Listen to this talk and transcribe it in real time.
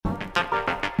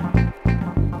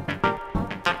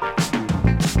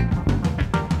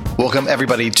Welcome,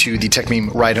 everybody, to the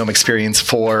TechMeme Ride Home Experience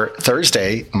for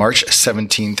Thursday, March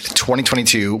 17th,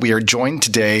 2022. We are joined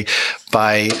today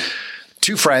by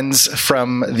two friends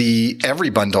from the Every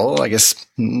bundle. I guess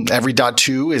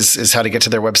Every.2 is how to get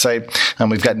to their website.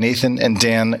 We've got Nathan and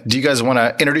Dan. Do you guys want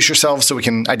to introduce yourselves so we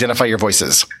can identify your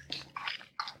voices?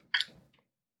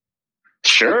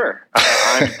 Sure.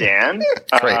 I'm Dan,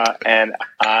 and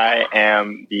I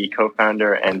am the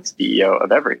co-founder and CEO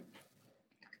of Every.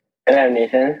 And I'm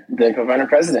Nathan, the co-founder and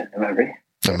president of Every.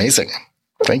 Amazing.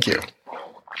 Thank you.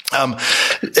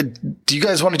 Do you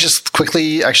guys want to just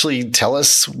quickly actually tell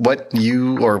us what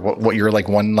your like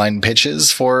one-line pitch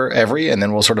is for Every, and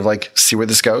then we'll sort of like see where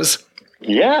this goes?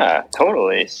 Yeah,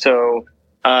 totally. So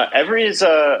Every is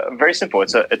very simple.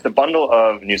 It's a bundle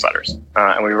of newsletters,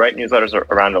 and we write newsletters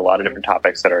around a lot of different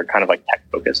topics that are kind of like tech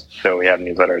focused. So we have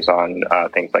newsletters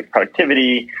on things like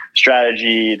productivity,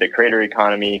 strategy, the creator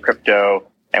economy, crypto,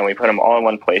 and we put them all in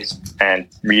one place. And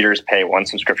readers pay one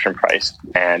subscription price,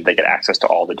 and they get access to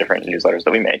all the different newsletters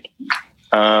that we make.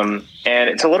 And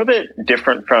it's a little bit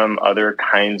different from other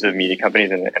kinds of media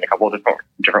companies in a couple of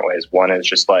different ways. One is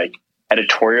just like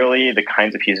editorially, the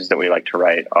kinds of pieces that we like to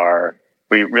write are.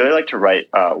 We really like to write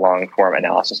long-form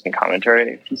analysis and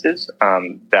commentary pieces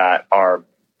that are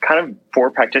kind of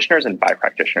for practitioners and by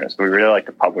practitioners. So we really like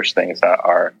to publish things that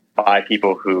are by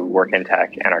people who work in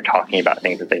tech and are talking about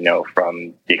things that they know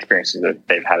from the experiences that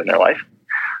they've had in their life.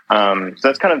 So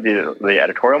that's kind of the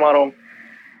editorial model.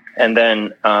 And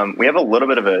then we have a little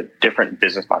bit of a different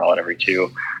business model at Every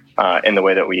too, in the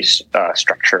way that we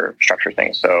structure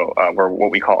things. So we're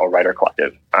what we call a writer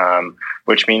collective,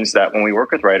 which means that when we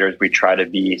work with writers, we try to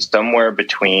be somewhere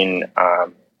between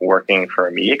working for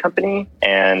a media company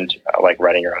and like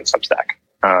writing your own Substack.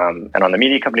 And on the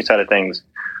media company side of things,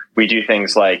 we do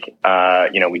things like,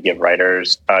 we give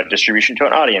writers distribution to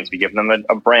an audience. We give them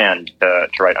a brand to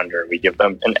write under. We give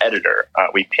them an editor.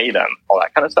 We pay them, all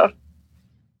that kind of stuff.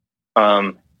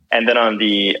 And then on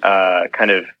the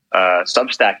kind of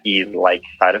Substack-y like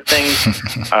side of things,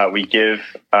 we give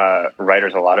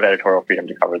writers a lot of editorial freedom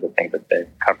to cover the things that they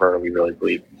cover. We really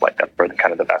believe like that's where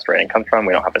the best writing comes from.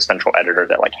 We don't have a central editor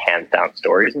that like hands down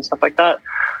stories and stuff like that.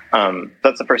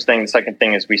 That's the first thing. The second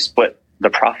thing is we split the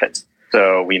profits.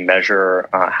 So we measure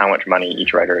how much money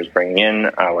each writer is bringing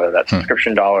in, whether that's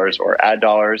subscription dollars or ad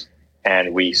dollars,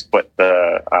 and we split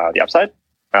the upside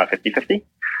 50-50.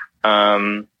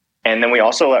 And then we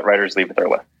also let writers leave with their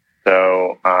list.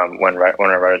 So when a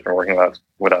writer's been working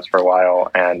with us for a while,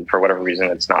 and for whatever reason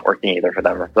it's not working either for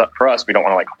them or for us, we don't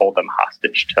want to like hold them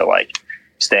hostage to like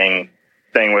staying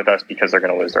with us because they're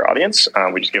going to lose their audience.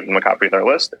 We just give them a copy of their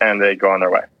list and they go on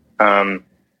their way.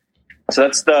 So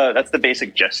that's the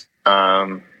basic gist.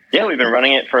 We've been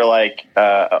running it for like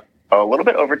a little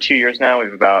bit over 2 years now. We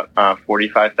have about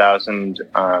 45,000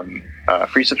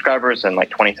 free subscribers and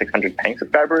like 2,600 paying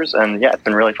subscribers, and yeah, it's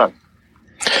been really fun.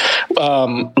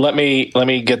 Let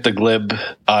me get the glib,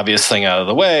 obvious thing out of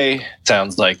the way.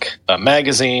 Sounds like a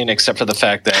magazine, except for the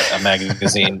fact that a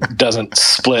magazine doesn't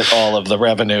split all of the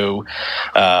revenue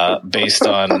based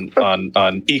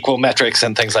on equal metrics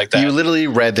and things like that. You literally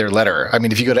read their letter. I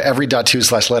mean, if you go to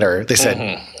every.2/letter, they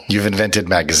said, You've invented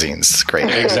magazines.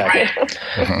 Great. Exactly.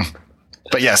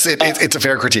 But yes, it's a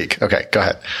fair critique. Okay, go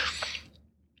ahead.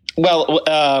 Well,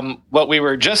 what we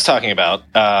were just talking about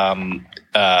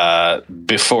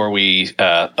before we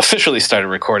officially started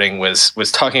recording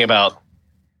was talking about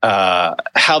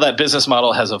how that business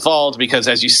model has evolved. Because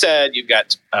as you said, you've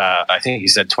got I think you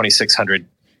said 2,600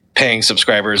 paying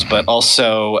subscribers, but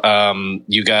also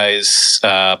you guys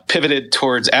pivoted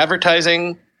towards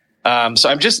advertising. So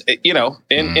I'm just,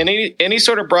 in any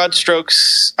sort of broad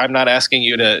strokes, I'm not asking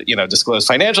you to, disclose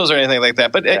financials or anything like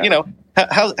that, but,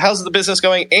 how's the business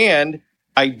going? And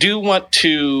I do want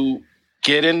to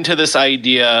get into this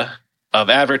idea of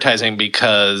advertising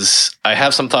because I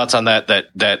have some thoughts on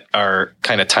that are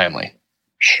kind of timely.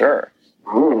 Sure.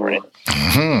 Ooh.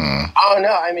 Mm-hmm. Oh,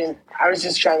 no, I mean, I was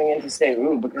just chiming in to say,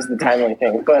 because of the timely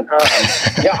thing. But,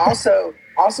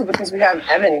 also because we have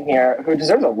Evan here, who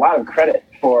deserves a lot of credit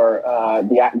for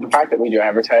the fact that we do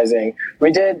advertising.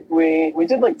 We did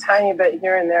like tiny bit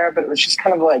here and there, but it was just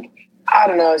kind of like, I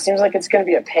don't know, it seems like it's going to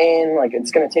be a pain. Like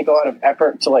it's going to take a lot of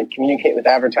effort to like communicate with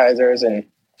advertisers and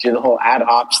do the whole ad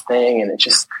ops thing. And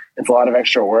it's a lot of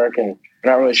extra work, and I'm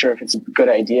not really sure if it's a good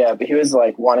idea, but he was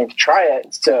like wanting to try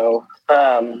it. So,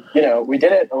 we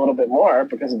did it a little bit more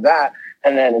because of that.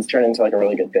 And then it's turned into like a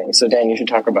really good thing. So Dan, you should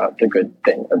talk about the good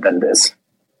thing that it is.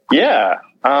 Yeah.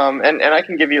 And I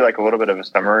can give you like a little bit of a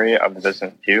summary of the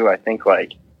business too. I think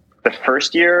like the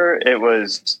first year it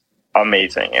was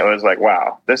amazing. It was like,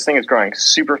 wow, this thing is growing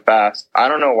super fast. I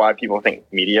don't know why people think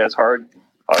media is hard.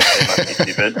 They must be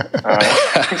stupid.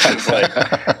 It's like,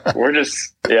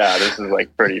 this is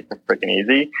like pretty freaking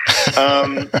easy.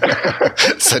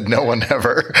 Said no one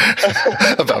ever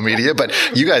about media, but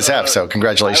you guys have, so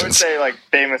congratulations. I would say like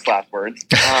famous last words.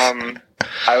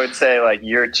 I would say like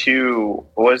year 2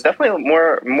 was definitely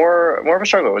more of a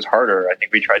struggle. It was harder. I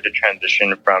think we tried to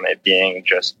transition from it being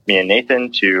just me and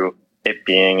Nathan to it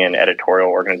being an editorial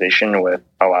organization with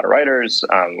a lot of writers,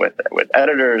 with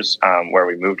editors, where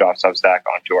we moved off Substack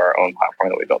onto our own platform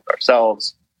that we built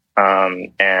ourselves.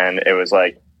 And it was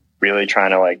like really trying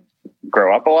to like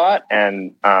grow up a lot.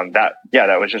 And that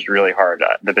was just really hard.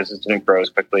 The business didn't grow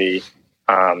as quickly.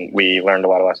 We learned a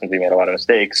lot of lessons. We made a lot of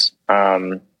mistakes.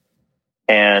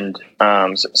 So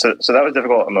that was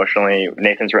difficult emotionally.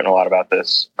 Nathan's written a lot about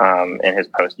this in his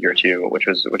post year 2, which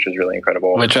was really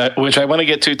incredible. Which I want to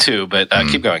get to too, but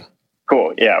keep going.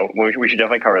 Cool. Yeah, we should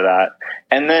definitely cover that.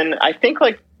 And then I think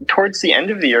like towards the end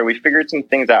of the year, we figured some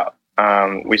things out.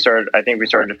 We started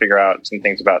to figure out some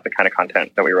things about the kind of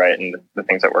content that we write and the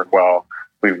things that work well.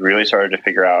 We really started to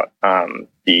figure out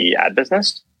the ad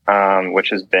business, which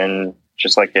has been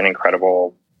just like an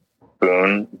incredible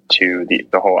boon to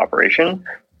the whole operation,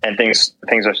 and things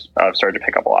have started to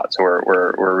pick up a lot. So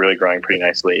we're really growing pretty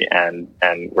nicely, and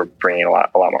we're bringing a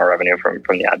lot more revenue from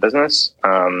the ad business.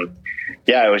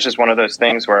 It was just one of those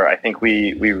things where I think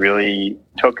we really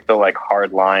took the like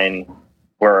hard line.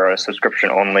 We're a subscription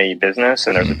only business,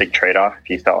 and there's a big trade off if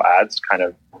you sell ads kind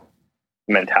of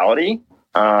mentality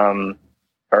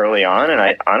early on. And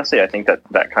I think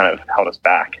that kind of held us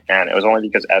back. And it was only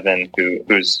because Evan,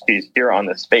 he's here on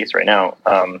this space right now,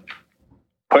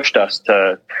 pushed us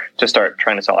to start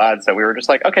trying to sell ads, that we were just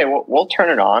like, okay, we'll turn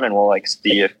it on and we'll like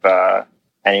see if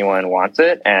anyone wants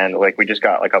it. And like we just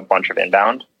got like a bunch of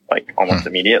inbound like almost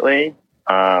immediately,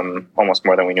 almost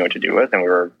more than we knew what to do with, and we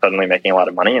were suddenly making a lot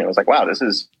of money. And it was like, wow, this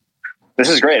is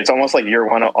great. It's almost like year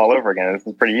 1 all over again. This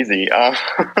is pretty easy.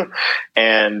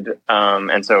 And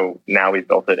so now we've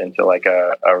built it into like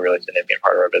a really significant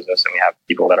part of our business, and we have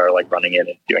people that are like running it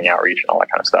and doing outreach and all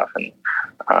that kind of stuff. And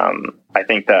I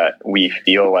think that we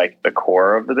feel like the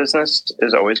core of the business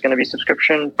is always going to be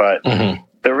subscription, but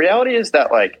the reality is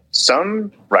that like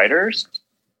some writers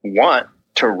want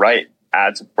to write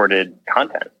ad-supported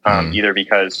content, either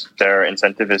because their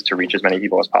incentive is to reach as many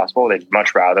people as possible. They'd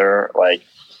much rather like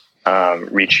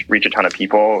reach a ton of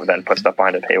people than put stuff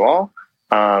behind a paywall,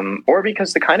 or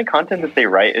because the kind of content that they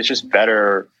write is just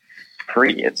better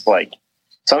free. It's like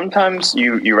sometimes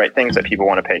you write things that people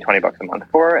want to pay $20 a month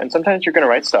for, and sometimes you're going to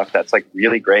write stuff that's like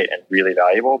really great and really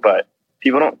valuable, but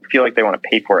people don't feel like they want to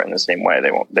pay for it in the same way.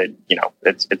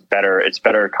 It's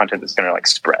better content that's going to like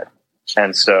spread.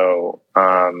 And so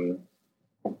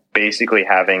basically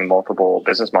having multiple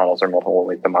business models or multiple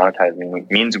ways to monetize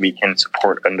means we can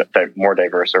support a more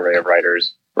diverse array of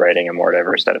writers writing a more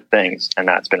diverse set of things. And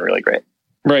that's been really great.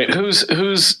 Right. Who's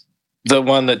the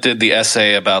one that did the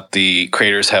essay about the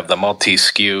creators have the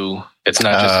multi-SKU? It's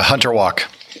not just Hunter Walk.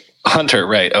 Hunter.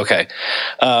 Right. Okay.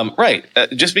 Right.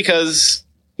 Just because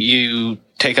you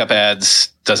take up ads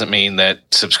doesn't mean that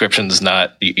subscriptions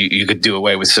you could do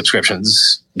away with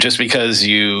subscriptions. Just because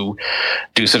you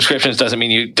do subscriptions doesn't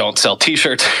mean you don't sell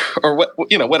t-shirts or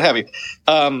what have you.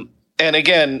 And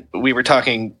again, we were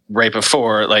talking right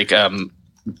before, like,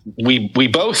 we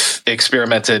both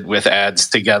experimented with ads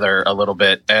together a little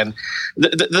bit. And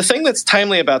the thing that's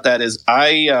timely about that is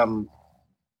I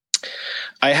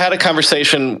had a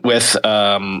conversation with,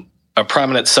 a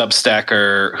prominent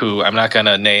Substacker who I'm not going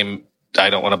to name. I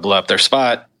don't want to blow up their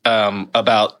spot,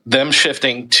 about them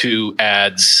shifting to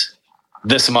ads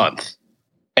this month,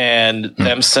 and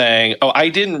them saying, "Oh, I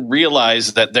didn't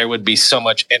realize that there would be so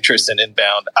much interest in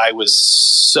inbound. I was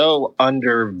so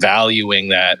undervaluing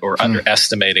that or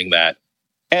underestimating that."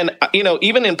 And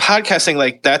even in podcasting,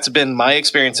 like that's been my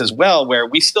experience as well, where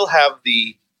we still have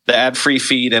the ad-free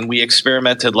feed, and we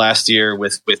experimented last year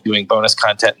with doing bonus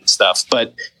content and stuff.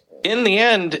 But in the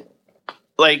end,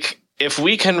 like if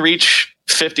we can reach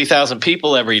 50,000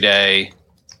 people every day,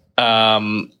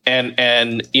 with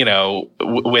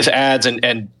ads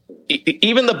and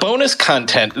even the bonus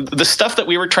content, the stuff that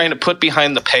we were trying to put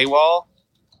behind the paywall,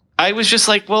 I was just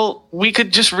like, well, we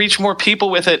could just reach more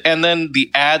people with it. And then the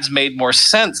ads made more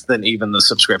sense than even the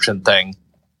subscription thing.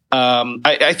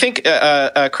 I think,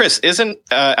 Chris, isn't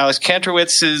Alex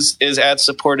Kantrowitz is ad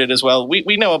supported as well?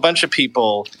 We know a bunch of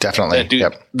people definitely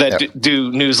that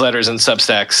do newsletters and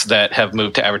Substacks that have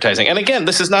moved to advertising. And again,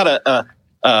 this is not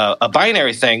a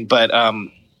binary thing, but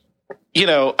I'm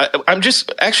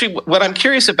just actually what I'm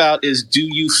curious about is, do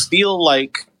you feel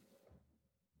like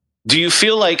do you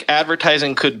feel like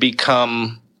advertising could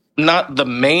become not the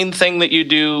main thing that you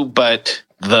do, but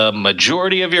the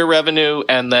majority of your revenue,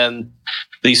 and then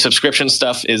the subscription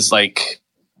stuff is like,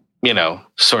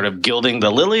 sort of gilding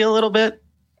the lily a little bit?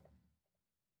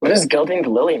 What does gilding the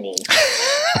lily mean?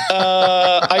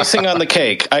 Icing on the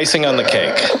cake. Icing on the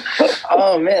cake.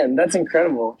 Oh man, that's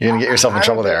incredible. You're gonna get yourself in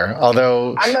trouble there.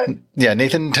 Although,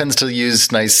 Nathan tends to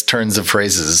use nice turns of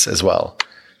phrases as well.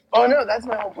 Oh no, that's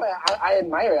my whole point. I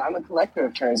admire it. I'm a collector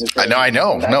of turns of phrases. I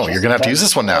know. No, you're gonna have to use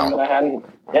this one now.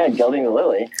 Gilding the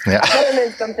lily. Yeah. I thought it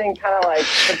meant something kind of like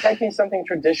protecting something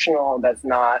traditional that's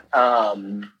not.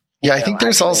 I think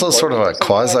there's also sort of a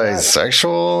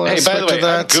quasi-sexual aspect by the way, to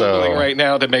that. I'm Googling right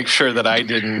now to make sure that I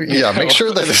didn't. Yeah, make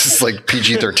sure that this is like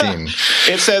PG-13.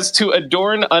 It says to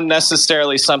adorn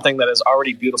unnecessarily something that is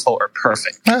already beautiful or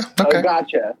perfect. Okay. Oh,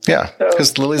 gotcha. Yeah,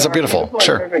 because lilies are beautiful.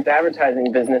 Sure. Perfect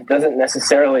advertising business doesn't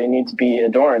necessarily need to be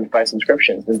adorned by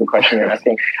subscriptions, is the question you're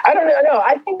asking. I don't know. No,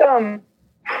 I think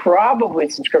probably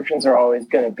subscriptions are always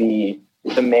going to be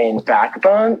the main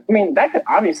backbone. I mean, that could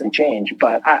obviously change,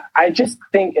 but I just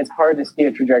think it's hard to see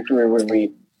a trajectory where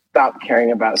we stop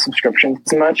caring about subscriptions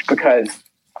so much, because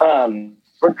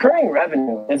recurring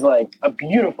revenue is like a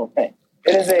beautiful thing.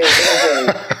 It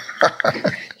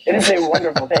is a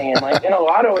wonderful thing. And like in a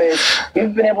lot of ways,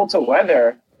 we've been able to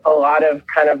weather a lot of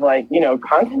kind of like,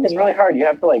 content is really hard. You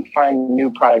have to like find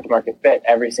new product market fit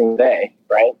every single day,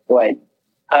 right? Like,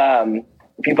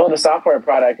 if you build a software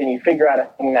product and you figure out a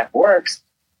thing that works,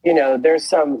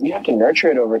 there's you have to nurture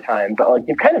it over time, but like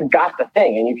you've kind of got the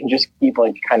thing and you can just keep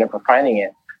like kind of refining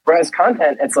it. Whereas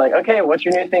content, it's like, okay, what's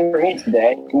your new thing for me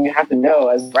today? And you have to know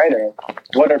as a writer,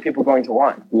 what are people going to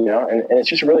want, and it's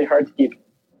just really hard to keep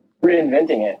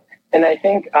reinventing it. And I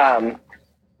think,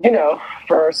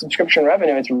 for subscription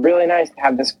revenue, it's really nice to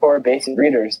have this core base of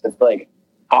readers that's like,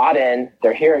 bought in,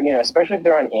 they're here, especially if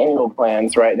they're on annual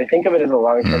plans, right? They think of it as a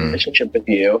long-term relationship with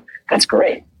you. That's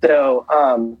great. So,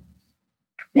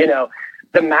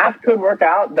 the math could work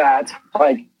out that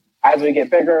like, as we get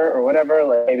bigger or whatever,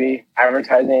 like maybe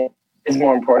advertising is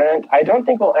more important. I don't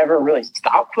think we'll ever really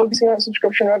stop focusing on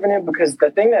subscription revenue, because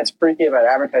the thing that's freaky about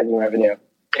advertising revenue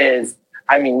is,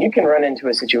 you can run into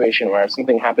a situation where if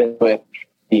something happens with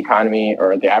the economy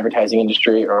or the advertising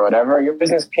industry or whatever, your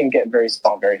business can get very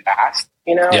small very fast.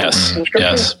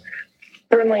 Yes.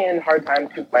 Certainly in hard times,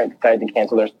 people might decide to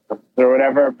cancel their service or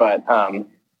whatever, but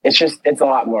it's a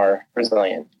lot more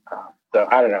resilient. So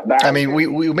I don't know.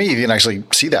 We may even actually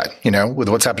see that, with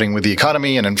what's happening with the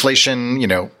economy and inflation,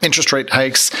 interest rate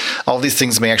hikes, all these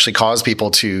things may actually cause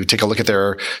people to take a look at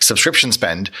their subscription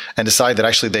spend and decide that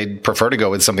actually they'd prefer to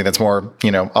go with something that's more,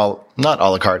 not a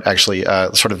la carte, actually,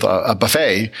 sort of a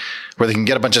buffet where they can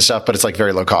get a bunch of stuff, but it's like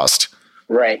very low cost.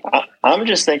 Right. I'm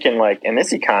just thinking, like, in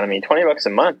this economy, $20 a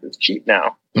month is cheap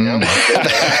now. Yeah,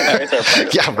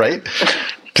 right.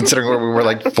 Considering where we were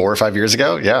like 4 or 5 years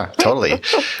ago. Yeah, totally.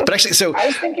 But actually, I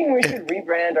was thinking we should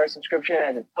rebrand our subscription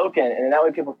as a token, and that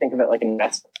way people think of it like an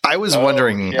investment. I was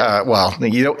wondering, you want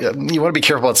to be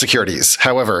careful about securities.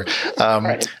 However,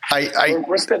 right.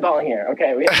 We're spitballing here.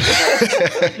 Okay.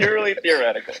 Purely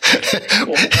theoretical.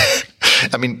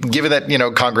 Given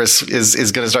that, Congress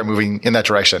is going to start moving in that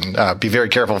direction, be very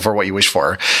careful for what you wish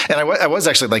for. And I was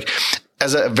actually like,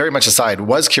 as a very much aside,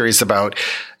 was curious about,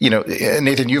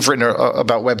 Nathan, you've written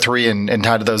about Web3 and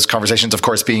had those conversations, of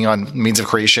course, being on means of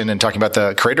creation and talking about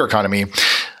the creator economy,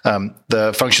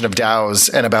 the function of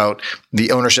DAOs and about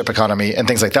the ownership economy and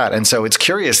things like that. And so it's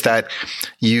curious that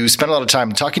you spend a lot of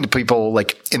time talking to people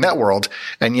like in that world,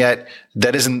 and yet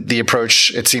that isn't the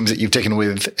approach it seems that you've taken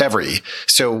with Every.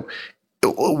 So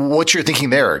what's your thinking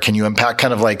there? Can you unpack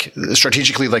kind of like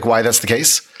strategically, like why that's the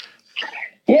case?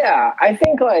 Yeah, I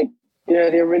think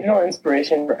the original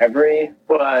inspiration for Every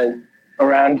was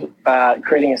around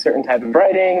creating a certain type of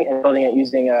writing and building it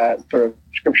using a sort of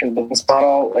subscription business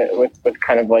model with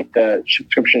kind of like the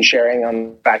subscription sharing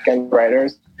on back-end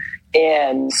writers.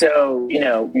 And so,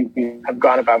 we have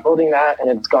gone about building that, and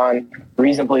it's gone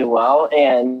reasonably well.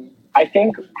 And I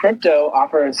think crypto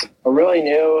offers a really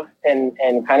new and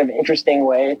kind of interesting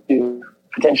way to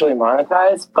potentially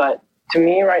monetize. But to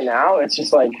me right now, it's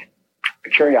just like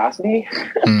curiosity,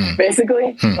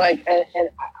 basically. Like, and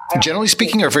generally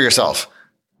speaking, or for yourself?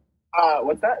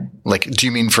 What's that? Like, do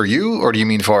you mean for you, or do you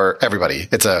mean for everybody?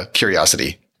 It's a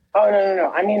curiosity. Oh,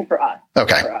 no. I mean for us.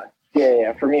 Okay. For us.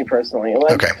 Yeah. For me personally,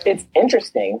 like, it's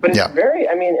interesting, but it's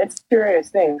it's a serious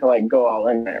thing to like go all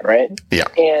in there, right? Yeah.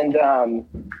 And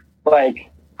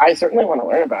I certainly want to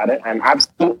learn about it. I'm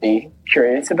absolutely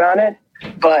curious about it,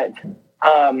 but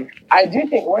I do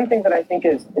think one thing that I think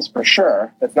is for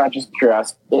sure, that's not just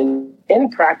curiosity, in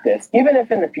practice, even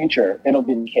if in the future it'll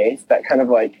be the case that kind of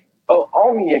like, oh,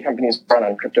 all media companies run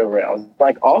on crypto rails,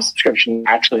 like all subscriptions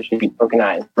actually should be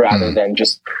tokenized rather than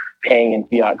just paying in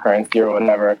fiat currency or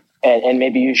whatever. And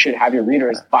maybe you should have your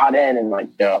readers bought in and like,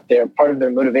 you know, they're part of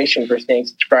their motivation for staying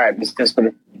subscribed is to sort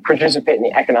of participate in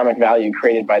the economic value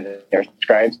created by they're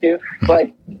subscribed to.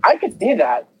 Like, I could see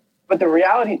that. But the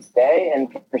reality today and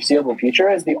foreseeable future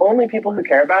is the only people who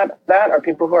care about that are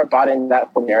people who are bought into that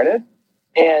whole narrative.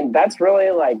 And that's really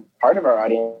like part of our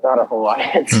audience, not our whole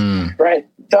audience, right?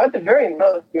 So at the very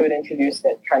most, we would introduce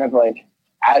it kind of like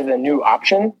as a new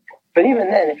option. But even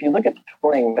then, if you look at the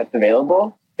tooling that's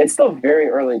available, it's still very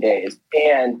early days.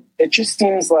 And it just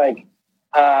seems like,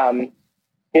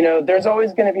 you know, there's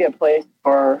always going to be a place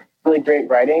for really great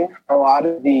writing. A lot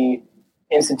of the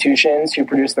institutions who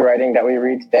produce the writing that we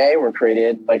read today were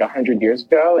created like 100 years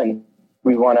ago. And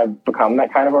we want to become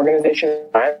that kind of organization.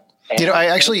 You know, I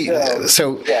actually,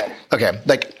 okay,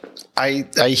 like I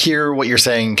hear what you're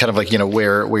saying, kind of like, you know,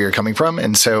 where you're coming from.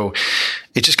 And so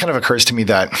it just kind of occurs to me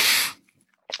that,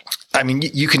 I mean,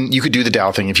 you could do the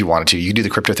DAO thing if you wanted to. You could do the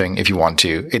crypto thing if you want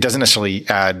to. It doesn't necessarily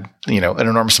add, you know, an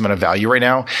enormous amount of value right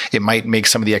now. It might make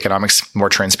some of the economics more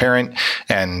transparent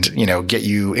and, you know, get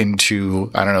you into,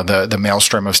 I don't know, the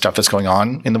maelstrom of stuff that's going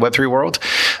on in the Web3 world.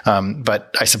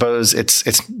 But I suppose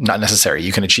it's not necessary.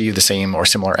 You can achieve the same or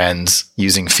similar ends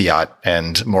using fiat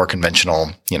and more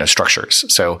conventional, you know, structures.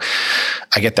 So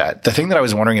I get that. The thing that I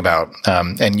was wondering about,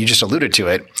 and you just alluded to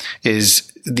it, is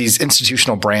these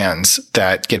institutional brands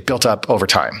that get built up over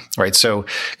time, right? So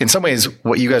in some ways,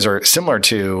 what you guys are similar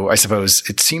to, I suppose,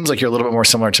 it seems like you're a little bit more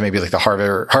similar to maybe like the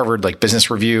Harvard like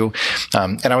Business Review.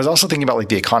 And I was also thinking about like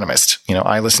The Economist. You know,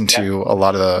 I listen to a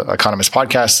lot of the Economist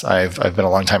podcasts. I've been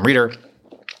a longtime reader.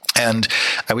 And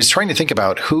I was trying to think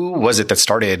about who was it that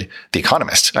started The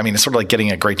Economist? I mean, it's sort of like getting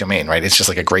a great domain, right? It's just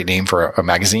like a great name for a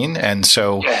magazine. And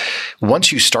so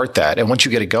once you start that and once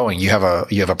you get it going, you have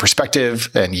a perspective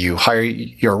and you hire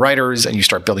your writers and you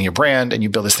start building your brand and you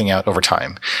build this thing out over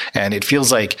time. And it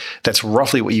feels like that's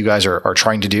roughly what you guys are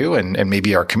trying to do and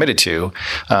maybe are committed to.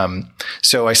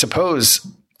 So I suppose,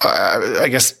 I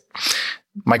guess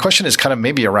my question is kind of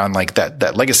maybe around like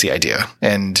that legacy idea.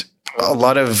 And a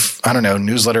lot of, I don't know,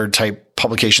 newsletter type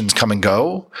publications come and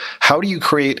go. How do you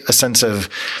create a sense of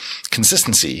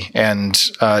consistency and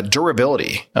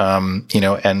durability? You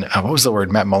know, and what was the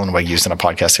word Matt Mullenweg used in a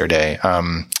podcast the other day?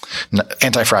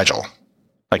 Anti-fragile.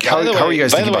 Like how are you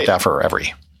guys thinking about that for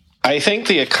Every? I think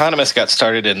The Economist got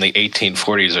started in the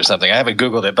 1840s or something. I haven't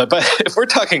Googled it, but if we're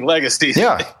talking legacy,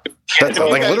 yeah, that's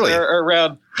like literally are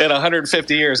around in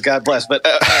 150 years. God bless. But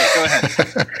all right, go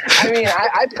ahead. I mean,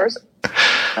 I personally,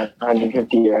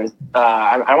 150 years.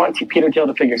 I want Peter Thiel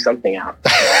to figure something out.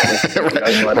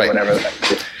 Whatever.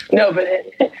 No, but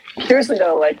seriously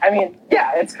though, like, I mean,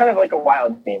 yeah, it's kind of like a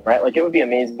wild theme, right? Like, it would be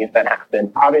amazing if that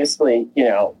happened. Obviously, you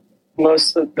know,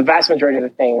 the vast majority of the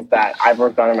things that I've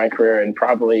worked on in my career, and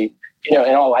probably, you know,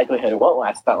 in all likelihood, it won't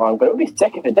last that long, but it would be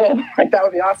sick if it did. Like, that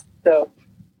would be awesome. So,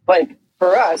 like,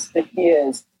 for us, the key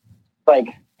is, like,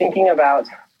 thinking about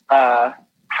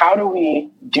how do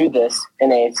we do this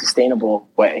in a sustainable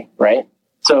way, right?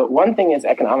 So one thing is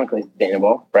economically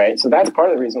sustainable, right? So that's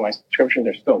part of the reason why subscriptions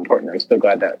are so important. I'm so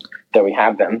glad that we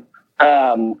have them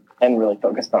and really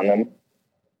focused on them.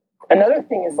 Another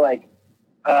thing is, like,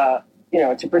 you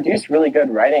know, to produce really good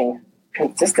writing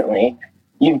consistently,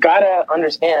 you've got to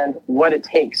understand what it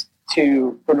takes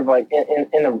to sort of like in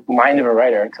the mind of a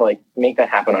writer to like make that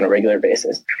happen on a regular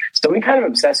basis. So we kind of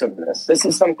obsess over this. This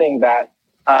is something that,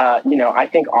 you know, I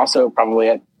think also probably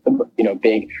at the, you know,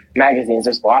 big magazines,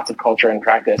 there's lots of culture and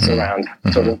practice around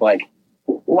sort of like,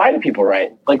 why do people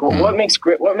write? Like, what makes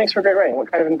for great writing?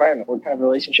 What kind of environment? What kind of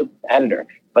relationship with the editor?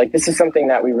 Like, this is something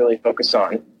that we really focus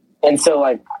on. And so,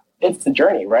 like, it's the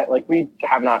journey, right? Like, we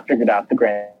have not figured out the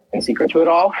grand secret to it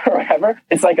all or whatever.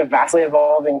 It's like a vastly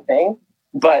evolving thing,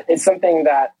 but it's something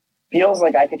that feels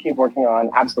like I could keep working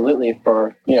on absolutely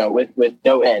for, you know, with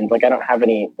no end. Like, I don't have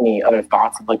any other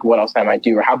thoughts of like what else I might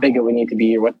do or how big it would need to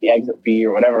be or what the exit would be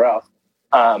or whatever else.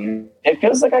 It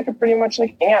feels like I could pretty much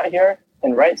like hang out here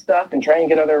and write stuff and try and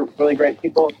get other really great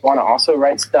people who want to also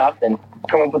write stuff and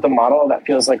come up with a model that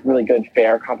feels like really good,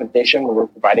 fair compensation where we're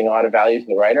providing a lot of value to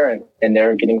the writer and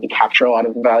they're getting to capture a lot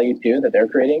of the value too that they're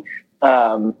creating.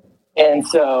 And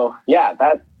so, yeah,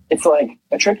 that it's like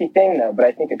a tricky thing though, but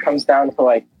I think it comes down to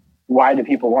like, why do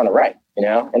people want to write, you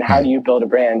know, and how do you build a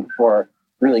brand for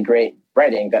really great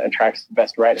writing that attracts the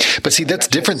best writers. But see, that's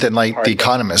different than like The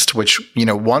Economist, which,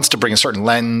 wants to bring a certain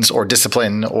lens or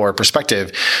discipline or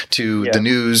perspective to the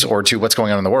news or to what's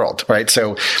going on in the world, right?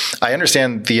 So I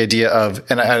understand the idea of,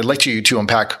 and I'd like you to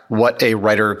unpack what a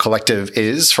writer collective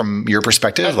is from your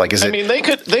perspective. Like, is it? I mean, they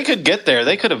could get there.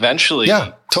 They could eventually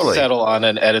settle on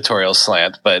an editorial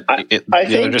slant, but I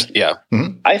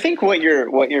think what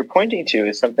you're pointing to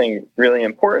is something really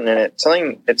important, and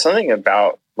it's something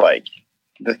about like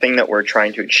the thing that we're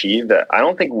trying to achieve that I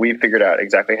don't think we've figured out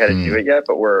exactly how to do it yet,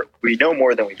 but we know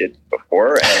more than we did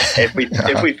before. And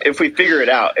if we figure it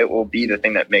out, it will be the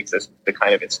thing that makes us the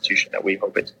kind of institution that we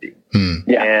hope it to be.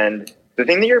 Yeah. And the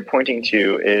thing that you're pointing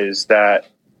to is that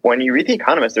when you read The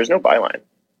Economist, there's no byline,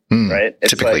 right?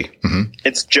 It's typically.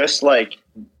 It's just like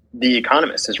The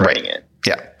Economist is writing it.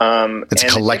 Yeah. It's a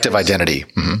collective identity.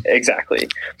 Exactly.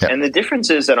 Yeah. And the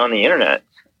difference is that on the internet,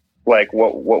 like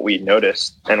what we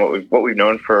noticed and what we've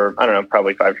known for, I don't know,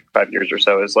 probably five years or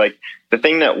so is like the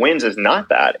thing that wins is not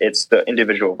that, it's the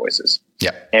individual voices. Yeah.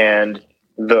 And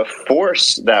the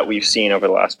force that we've seen over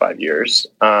the last 5 years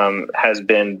has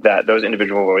been that those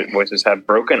individual voices have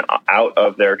broken out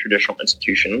of their traditional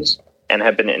institutions and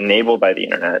have been enabled by the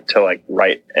internet to like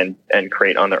write and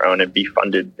create on their own and be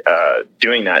funded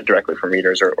doing that directly from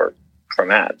readers or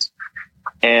from ads.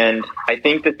 And I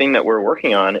think the thing that we're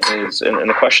working on is, and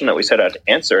the question that we set out to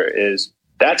answer is,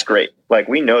 that's great. Like,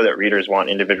 we know that readers want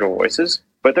individual voices,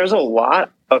 but there's a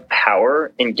lot of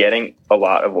power in getting a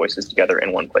lot of voices together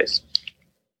in one place.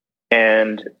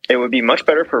 And it would be much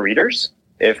better for readers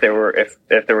if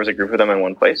there was a group of them in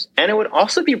one place. And it would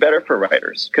also be better for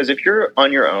writers, because if you're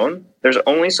on your own, there's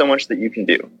only so much that you can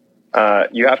do.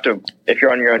 If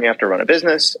you're on your own, you have to run a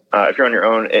business. If you're on your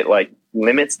own, it like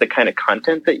limits the kind of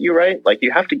content that you write. Like,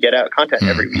 you have to get out content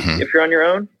every week. If you're on your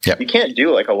own, you can't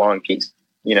do like a long piece.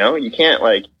 You can't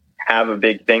like have a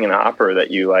big thing in a hopper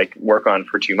that you like work on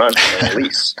for 2 months and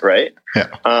release, right?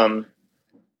 Yeah.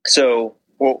 So,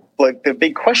 well, like the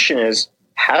big question is,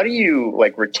 how do you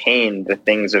like retain the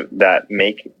things that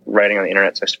make writing on the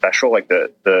internet so special, like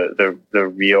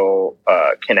the real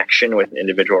connection with an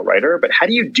individual writer? But how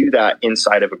do you do that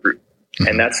inside of a group?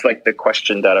 And that's like the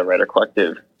question that a writer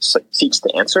collective seeks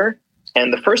to answer.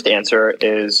 And the first answer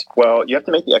is, well, you have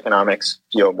to make the economics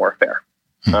feel more fair.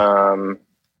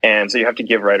 And so you have to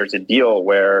give writers a deal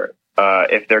where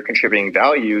if they're contributing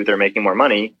value, they're making more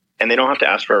money, and they don't have to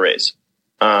ask for a raise.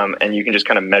 And you can just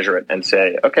kind of measure it and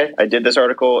say, okay, I did this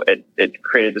article, it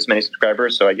created this many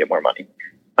subscribers, so I get more money.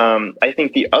 I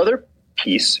think the other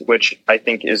piece, which I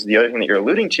think is the other thing that you're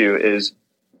alluding to, is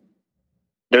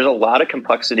there's a lot of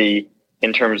complexity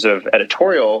in terms of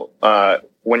editorial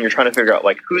when you're trying to figure out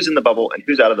like who's in the bubble and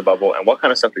who's out of the bubble and what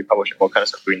kind of stuff do we publish and what kind of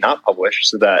stuff do we not publish,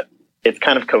 so that it's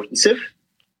kind of cohesive.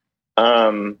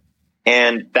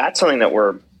 And that's something that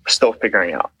we're still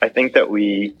figuring out. I think that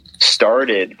we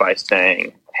started by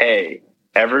saying, hey,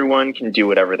 everyone can do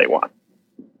whatever they want.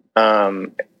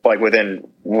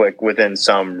 Within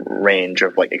some range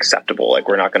of like acceptable, like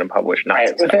we're not going to publish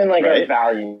nonsense. Within like our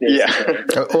value. Yeah.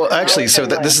 Well, actually, so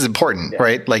this is important,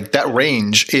 right? Like that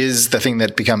range is the thing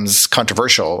that becomes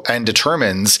controversial and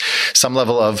determines some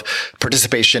level of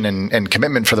participation and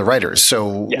commitment for the writers.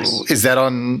 So is that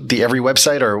on the Every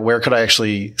website, or where could I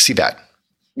actually see that?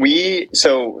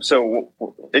 So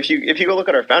if you go look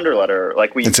at our founder letter,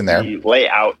 like we lay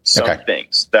out some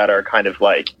things that are kind of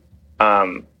like,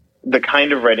 the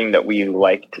kind of writing that we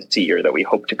like to see or that we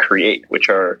hope to create, which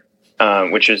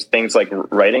is things like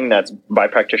writing that's by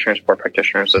practitioners for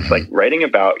practitioners. So it's like writing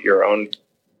about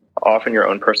often your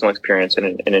own personal experience in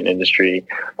an industry,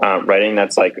 writing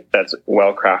that's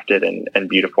well crafted and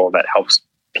beautiful, that helps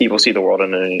people see the world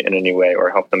in a new way or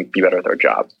help them be better at their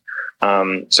jobs.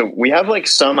 So we have like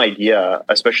some idea,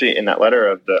 especially in that letter,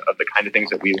 of the kind of things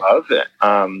that we love.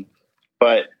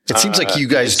 But it seems like you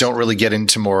guys don't really get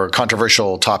into more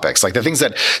controversial topics, like the things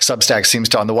that Substack seems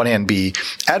to, on the one hand, be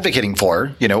advocating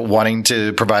for, wanting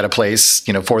to provide a place,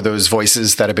 for those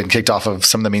voices that have been kicked off of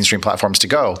some of the mainstream platforms to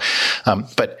go.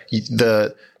 But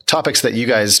the topics that you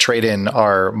guys trade in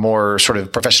are more sort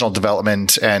of professional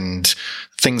development and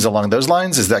things along those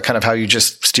lines. Is that kind of how you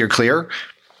just steer clear?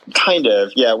 Kind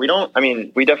of, yeah. We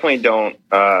definitely don't.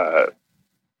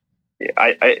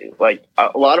 I like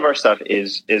a lot of our stuff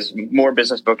is more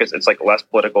business focused. It's like less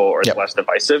political or it's less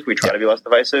divisive. We try to be less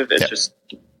divisive. It's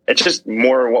just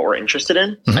more what we're interested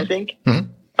in, I think.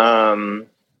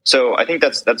 So I think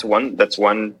that's one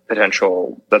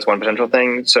potential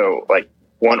thing. So like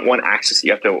one axis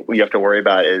you have to worry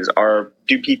about is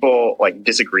do people like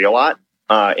disagree a lot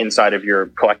inside of your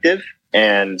collective?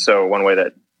 And so one way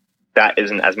that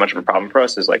isn't as much of a problem for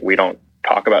us is like we don't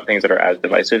talk about things that are as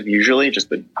divisive. Usually just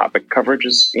the topic coverage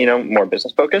is, more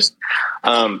business focused.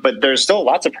 But there's still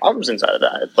lots of problems inside of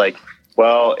that. It's like,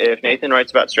 well, if Nathan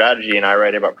writes about strategy and I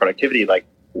write about productivity, like,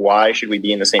 why should we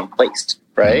be in the same place?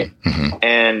 Right. Mm-hmm.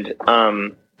 And,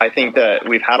 I think that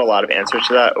we've had a lot of answers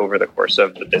to that over the course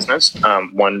of the business.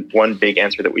 One big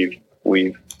answer that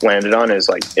we've landed on is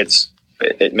like,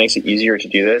 it makes it easier to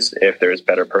do this if there's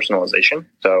better personalization.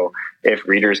 So if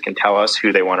readers can tell us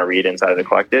who they want to read inside of the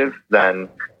collective, then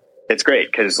it's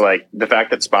great. Because like the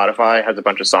fact that Spotify has a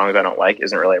bunch of songs I don't like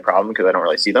isn't really a problem because I don't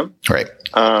really see them. Right.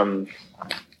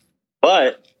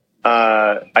 But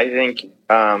I think,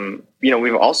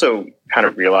 we've also kind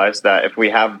of realized that if we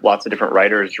have lots of different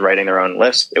writers writing their own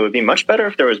list, it would be much better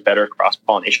if there was better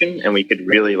cross-pollination and we could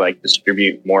really like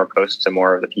distribute more posts to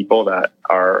more of the people that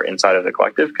are inside of the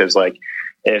collective. Because like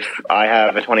if I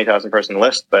have a 20,000 person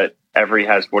list, but Every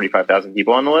has 45,000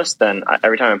 people on the list, then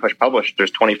every time I push publish,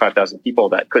 there's 25,000 people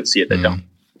that could see it that don't.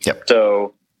 Yep.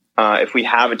 So if we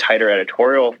have a tighter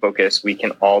editorial focus, we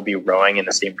can all be rowing in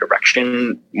the same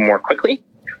direction more quickly.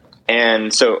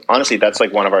 And so honestly, that's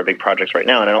like one of our big projects right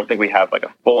now. And I don't think we have like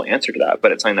a full answer to that,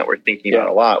 but it's something that we're thinking about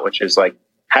a lot, which is like,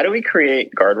 how do we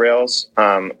create guardrails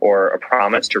or a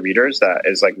promise to readers that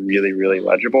is like really, really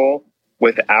legible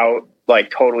without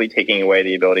like totally taking away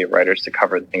the ability of writers to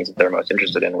cover the things that they're most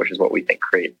interested in, which is what we think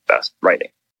create best writing.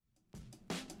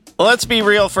 Let's be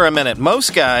real for a minute.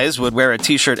 Most guys would wear a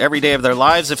t-shirt every day of their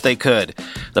lives if they could.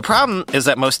 The problem is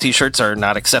that most t-shirts are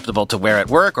not acceptable to wear at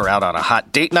work or out on a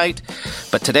hot date night.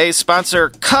 But today's sponsor,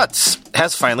 Cuts,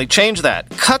 has finally changed that.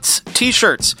 Cuts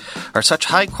t-shirts are such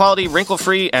high-quality,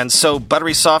 wrinkle-free, and so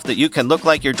buttery soft that you can look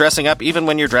like you're dressing up even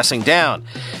when you're dressing down.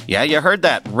 Yeah, you heard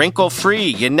that. Wrinkle-free.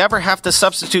 You never have to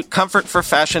substitute comfort for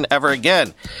fashion ever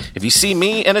again. If you see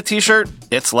me in a t-shirt,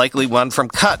 it's likely one from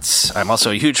Cuts. I'm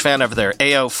also a huge fan of their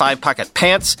AO 5-pocket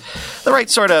pants. The right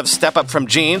sort of step up from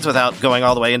jeans without going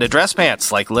all the way into dress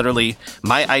pants, like literally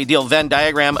my ideal Venn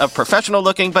diagram of professional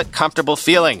looking but comfortable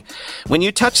feeling. When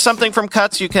you touch something from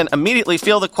Cuts, you can immediately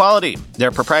feel the quality.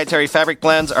 Their proprietary fabric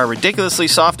blends are ridiculously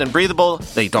soft and breathable,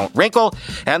 they don't wrinkle,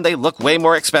 and they look way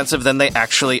more expensive than they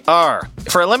actually are.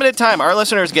 For a limited time, our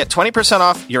listeners get 20%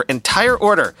 off your entire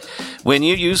order when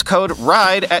you use code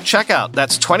RIDE at checkout.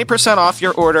 That's 20% off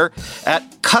your order at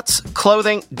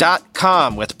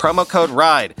cutsclothing.com with promo code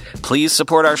RIDE. Please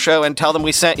support our show and tell them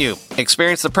we sent you.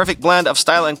 Experience the perfect blend of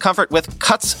style and comfort with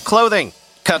Cuts Clothing.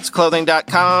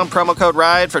 Cutsclothing.com, promo code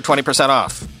RIDE for 20%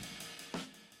 off.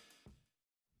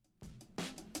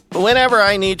 Whenever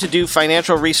I need to do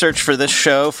financial research for this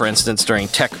show, for instance during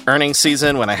tech earnings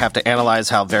season when I have to analyze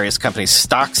how various companies'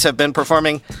 stocks have been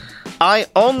performing, I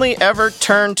only ever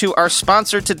turn to our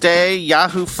sponsor today,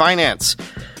 Yahoo Finance.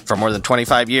 For more than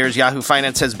 25 years, Yahoo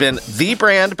Finance has been the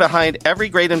brand behind every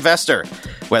great investor.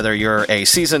 Whether you're a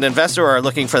seasoned investor or are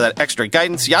looking for that extra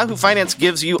guidance, Yahoo Finance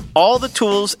gives you all the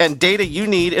tools and data you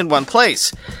need in one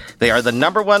place. They are the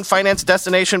 #1 finance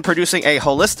destination producing a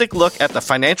holistic look at the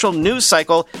financial news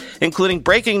cycle, including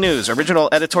breaking news, original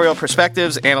editorial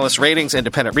perspectives, analyst ratings,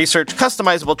 independent research,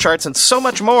 customizable charts, and so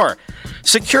much more.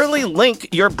 Securely link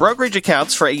your brokerage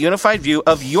accounts for a unified view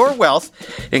of your wealth,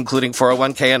 including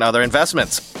 401k and other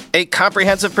investments. A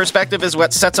comprehensive perspective is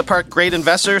what sets apart great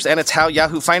investors, and it's how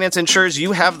Yahoo Finance ensures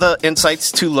you have the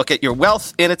insights to look at your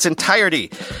wealth in its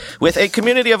entirety. With a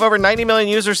community of over 90 million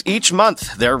users each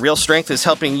month, their real strength is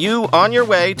helping you on your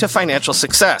way to financial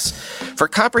success. For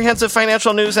comprehensive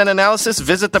financial news and analysis,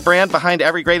 visit the brand behind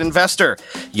every great investor,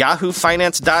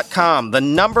 yahoofinance.com, the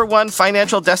 #1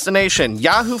 financial destination,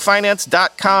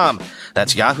 yahoofinance.com.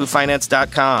 That's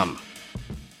yahoofinance.com.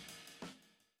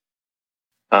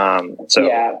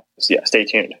 Stay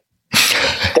tuned.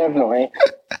 Definitely.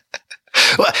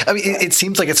 Well, I mean, it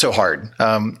seems like it's so hard,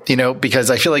 because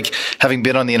I feel like having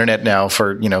been on the internet now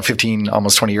for, 15,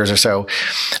 almost 20 years or so,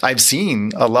 I've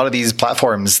seen a lot of these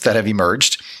platforms that have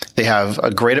emerged. They have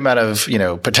a great amount of,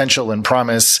 potential and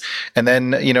promise. And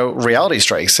then, reality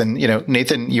strikes. And,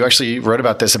 Nathan, you actually wrote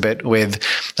about this a bit with,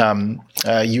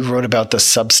 you wrote about the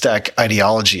Substack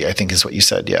ideology, I think is what you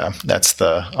said. Yeah, that's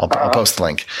I'll post the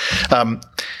link.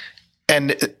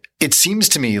 And it seems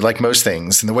to me like most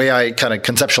things, and the way I kind of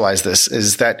conceptualize this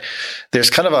is that there's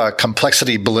kind of a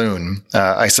complexity balloon,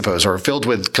 I suppose, or filled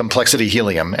with complexity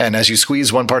helium. And as you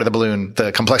squeeze one part of the balloon,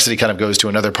 the complexity kind of goes to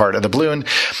another part of the balloon,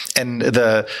 and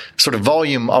the sort of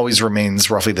volume always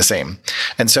remains roughly the same.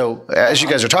 And so as you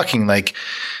guys are talking, like,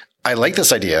 I like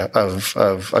this idea of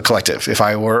a collective. If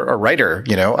I were a writer,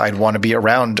 I'd want to be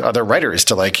around other writers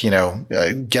to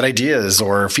get ideas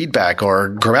or feedback or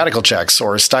grammatical checks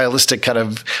or stylistic kind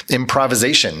of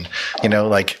improvisation,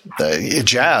 like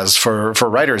jazz for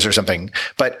writers or something.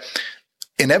 But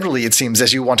inevitably, it seems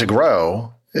as you want to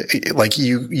grow, like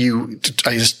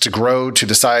to grow to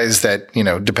the size that,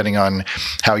 depending on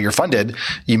how you're funded,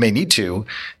 you may need to,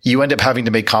 you end up having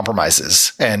to make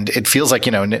compromises. And it feels like,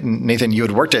 Nathan, you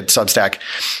had worked at Substack.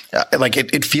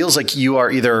 It feels like you are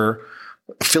either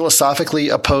philosophically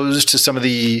opposed to some of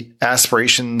the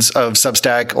aspirations of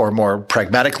Substack or more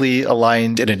pragmatically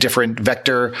aligned in a different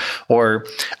vector, or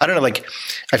I don't know,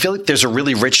 I feel like there's a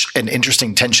really rich and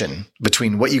interesting tension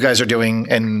between what you guys are doing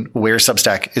and where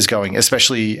Substack is going,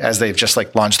 especially as they've just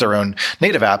launched their own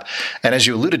native app. And as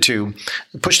you alluded to,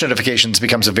 push notifications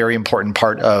becomes a very important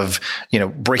part of,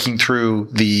 breaking through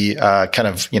the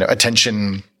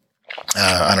attention,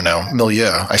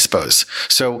 milieu, I suppose.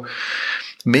 So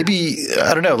maybe,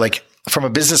 I don't know, from a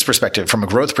business perspective, from a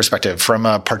growth perspective, from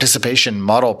a participation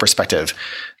model perspective,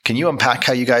 can you unpack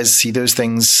how you guys see those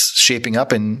things shaping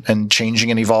up and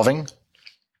changing and evolving?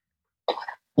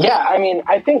 Yeah, I mean,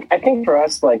 I think for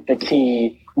us, the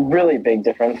key really big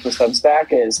difference with Substack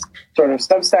is sort of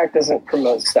Substack doesn't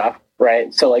promote stuff,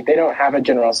 right? So they don't have a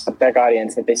general Substack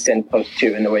audience that they send posts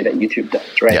to in the way that YouTube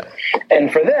does, right? Yeah.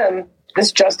 And for them,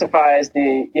 this justifies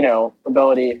the,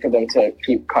 ability for them to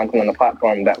keep content on the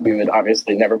platform that we would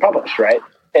obviously never publish, right?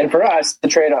 And for us, the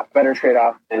better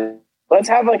trade-off is let's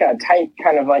have a tight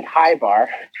kind of high bar,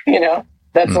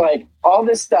 that's all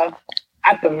this stuff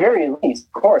at the very least,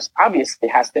 of course, obviously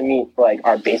has to meet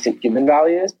our basic human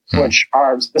values, which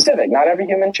are specific. Not every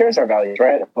human shares our values,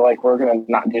 right? We're going to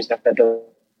not do stuff that doesn't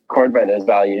accord by those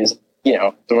values.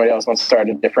 Somebody else wants to start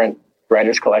a different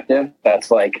writers collective that's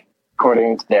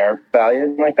according to their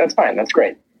values, that's fine, that's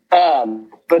great.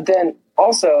 But then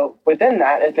also within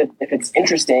that, if it's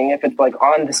interesting, if it's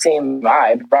on the same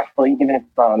vibe, roughly, even if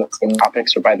it's not on the same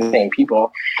topics or by the same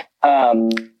people,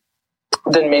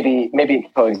 then maybe it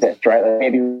can coexist, right?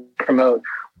 Maybe promote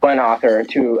one author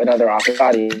to another author's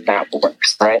audience, that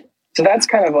works, right? So that's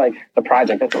kind of the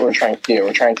project. That's what we're trying to do.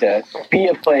 We're trying to be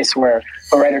a place where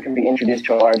a writer can be introduced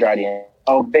to a large audience.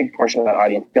 A big portion of that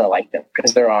audience is going to like them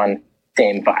because they're on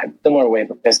same vibe, similar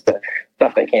wave of this, the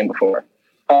stuff that came before.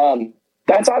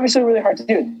 That's obviously really hard to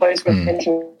do. The place with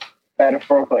tension,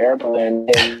 metaphorical air balloon,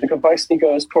 and the complexity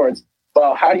goes towards,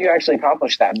 well, how do you actually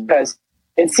accomplish that? Because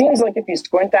it seems if you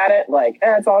squint at it,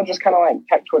 it's all just kind of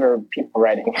tech Twitter people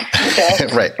writing.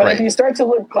 Right. But if you start to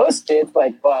look closely, it's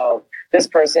well, this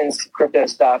person's crypto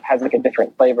stuff has a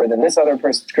different flavor than this other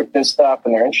person's crypto stuff,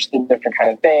 and they're interested in different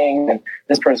kind of things, and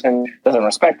this person doesn't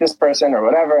respect this person or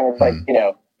whatever, and it's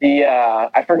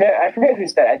I forget who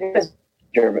said it. I think this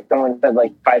but someone said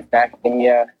Five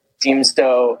academia seems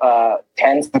so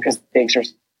tense because the stakes are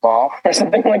small or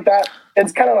something like that.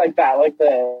 It's kind of like that,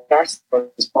 the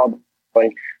narcissist is called, no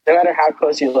matter how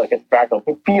close you look, it's fractal.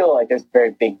 You feel there's a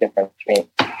very big difference between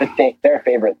their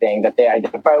favorite thing that they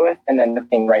identify with and then the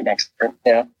thing right next to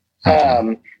them,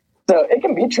 So it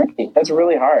can be tricky. That's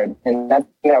really hard. And that's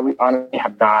we honestly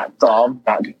have not solved,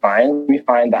 not defined. We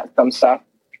find that some stuff,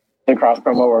 the cross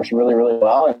promo works really, really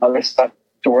well, and other stuff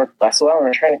to work less well. And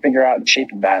we're trying to figure out the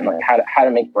shape of that and how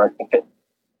to make it work and fit.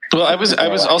 Well, I was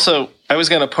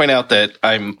going to point out that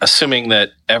I'm assuming that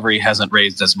Every hasn't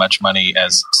raised as much money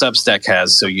as Substack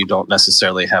has, so you don't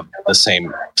necessarily have the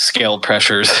same scale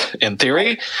pressures in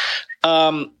theory.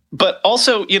 But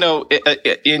also,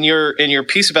 in your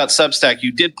piece about Substack,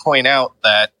 you did point out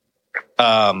that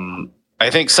I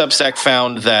think Substack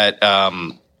found that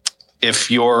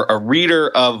if you're a reader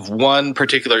of one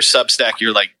particular Substack,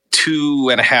 you're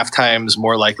 2.5 times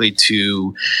more likely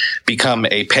to become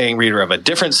a paying reader of a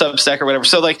different Substack or whatever.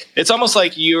 So it's almost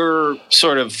like you're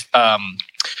sort of,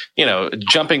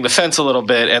 jumping the fence a little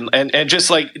bit and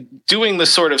just doing the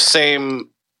sort of same,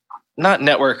 not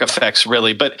network effects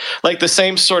really, but the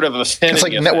same sort of affinity. It's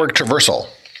like network traversal.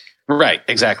 Right.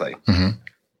 Exactly. Mm-hmm.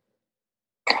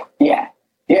 Yeah,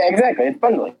 exactly. It's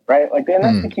bundling, right? And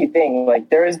that's the key thing.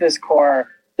 There is this core.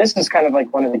 This is kind of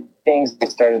one of the things that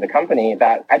started the company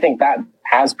that I think that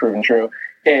has proven true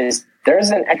is there's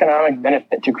an economic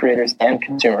benefit to creators and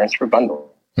consumers for bundling,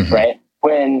 right?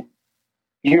 When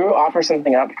you offer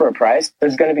something up for a price,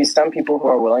 there's going to be some people who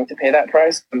are willing to pay that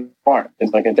price and aren't.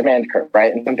 There's a demand curve,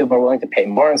 right? And some people are willing to pay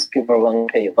more and some people are willing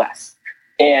to pay less.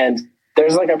 And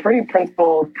there's a pretty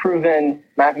principled, proven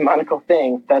mathematical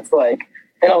thing that's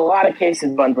in a lot of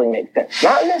cases, bundling makes sense.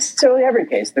 Not necessarily every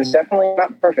case. There's definitely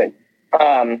not perfect.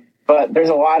 But there's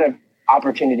a lot of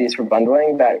opportunities for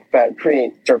bundling that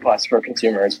create surplus for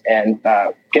consumers and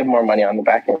give more money on the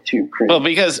back end to creators. Well,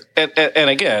 because, and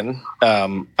again,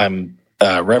 I'm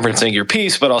referencing your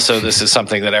piece, but also this is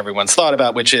something that everyone's thought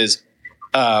about, which is,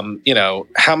 how many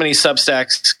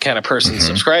Substacks can a person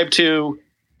subscribe to?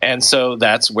 And so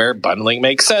that's where bundling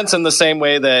makes sense, in the same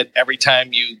way that every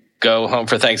time you go home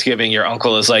for Thanksgiving, your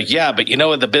uncle is like, yeah, but you know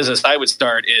what, the business I would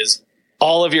start is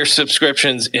all of your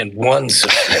subscriptions in one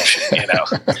subscription, you know?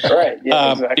 Right.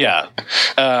 Yeah, exactly. Yeah.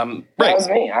 That Right. was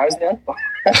me. I was the uncle.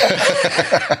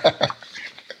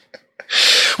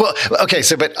 Well, okay.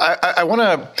 So, but I want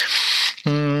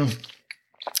to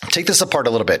take this apart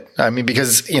a little bit. I mean,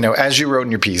 because, you know, as you wrote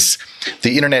in your piece,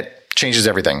 the internet changes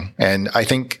everything. And I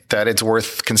think that it's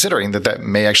worth considering that that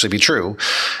may actually be true,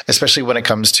 especially when it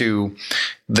comes to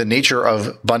the nature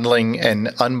of bundling and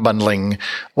unbundling,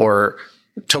 or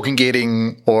token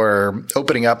gating, or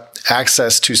opening up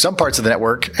access to some parts of the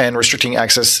network and restricting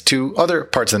access to other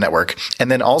parts of the network. And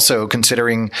then also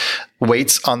considering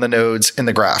weights on the nodes in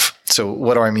the graph. So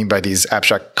what do I mean by these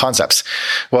abstract concepts?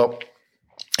 Well,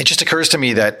 it just occurs to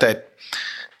me that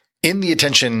in the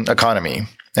attention economy,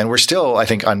 and we're still, I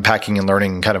think, unpacking and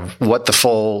learning kind of what the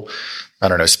full,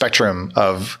 spectrum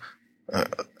of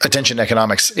attention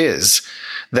economics is,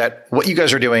 that what you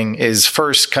guys are doing is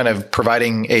first kind of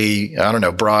providing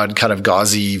a, broad kind of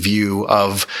gauzy view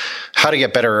of how to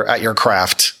get better at your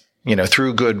craft, you know,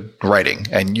 through good writing.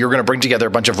 And you're going to bring together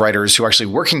a bunch of writers who are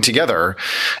actually working together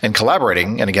and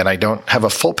collaborating. And again, I don't have a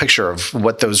full picture of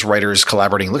what those writers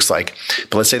collaborating looks like,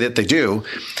 but let's say that they do,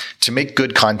 to make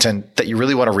good content that you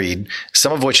really want to read,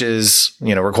 some of which is,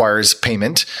 requires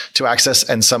payment to access,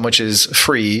 and some which is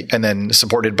free and then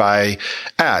supported by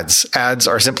ads. Ads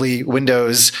are simply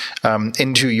windows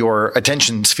into your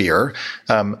attention sphere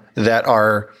that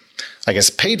are, I guess,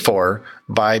 paid for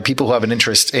by people who have an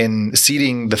interest in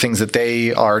seeding the things that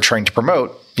they are trying to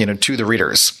promote, to the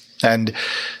readers. And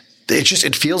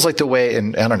it feels like the way,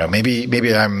 and I don't know,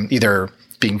 maybe I'm either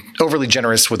being overly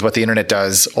generous with what the internet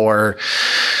does, or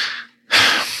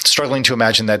struggling to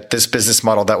imagine that this business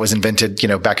model that was invented,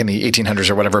 back in the 1800s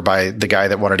or whatever by the guy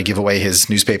that wanted to give away his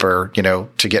newspaper,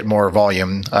 to get more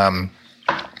volume,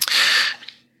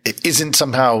 it isn't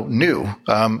somehow new,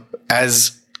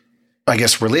 as I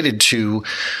guess related to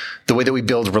the way that we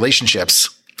build relationships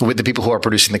with the people who are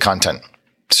producing the content.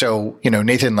 So,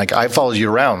 Nathan, like, I followed you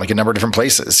around like a number of different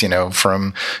places,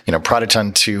 from, Product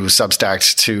to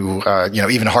Substack to,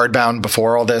 even Hardbound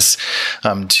before all this,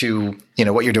 to,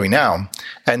 what you're doing now.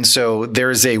 And so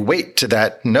there's a weight to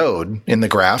that node in the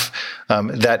graph,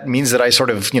 that means that I sort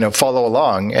of, follow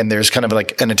along, and there's kind of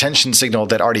like an attention signal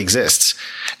that already exists.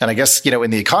 And I guess,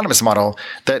 in the economist model,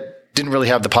 that didn't really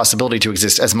have the possibility to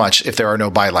exist as much if there are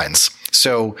no bylines.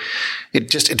 So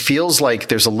it feels like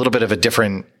there's a little bit of a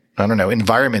different,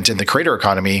 environment in the creator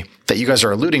economy that you guys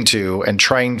are alluding to, and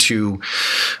trying to,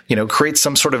 create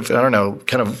some sort of,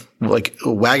 kind of like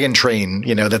a wagon train,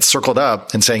 that's circled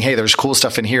up and saying, hey, there's cool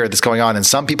stuff in here that's going on. And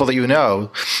some people that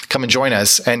come and join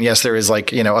us. And yes, there is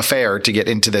like, a fare to get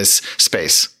into this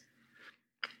space.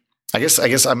 I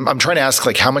guess I'm trying to ask,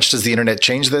 like, how much does the internet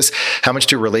change this? How much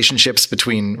do relationships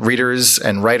between readers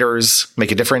and writers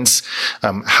make a difference?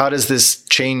 How does this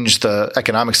change the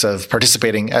economics of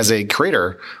participating as a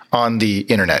creator on the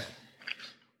internet?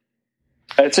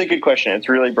 It's a good question. It's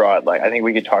really broad. Like, I think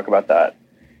we could talk about that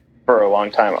for a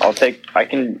long time. I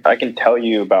can tell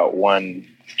you about one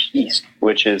piece,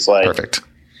 which is like, perfect.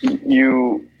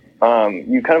 You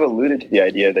kind of alluded to the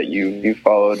idea that you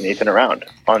followed Nathan around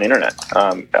on the internet,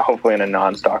 hopefully in a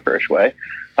non-stalkerish way.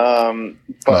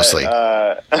 Mostly.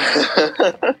 I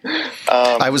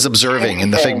was observing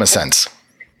in the Figma sense.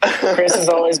 Chris has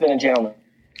always been a gentleman.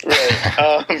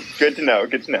 Right. Good to know.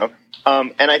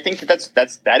 And I think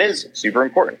that is super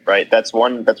important, right? That's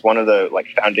one of the like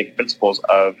founding principles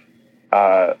of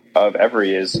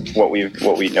Every, is what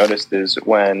we noticed is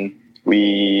when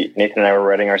Nathan and I were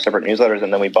writing our separate newsletters,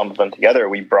 and then we bundled them together,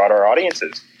 we brought our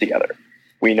audiences together.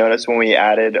 We noticed when we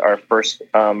added our first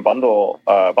bundle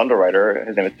writer,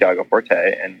 his name is Tiago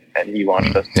Forte, and he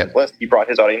launched us this list, he brought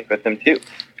his audience with him too.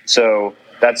 So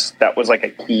that was like a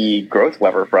key growth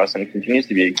lever for us, and continues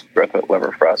to be a growth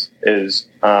lever for us, is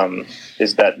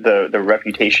that the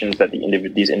reputations that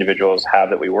these individuals have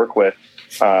that we work with,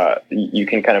 you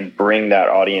can kind of bring that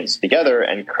audience together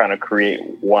and kind of create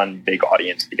one big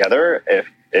audience together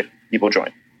if people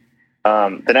join.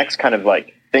 The next kind of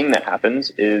like thing that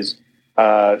happens is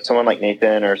someone like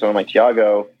Nathan or someone like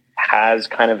Tiago has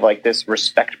kind of like this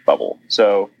respect bubble.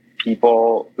 So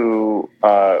people who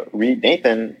read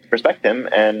Nathan respect him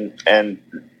and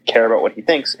care about what he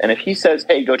thinks. And if he says,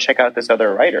 hey, go check out this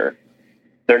other writer,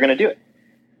 they're going to do it.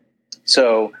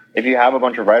 So if you have a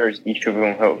bunch of writers, each of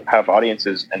whom have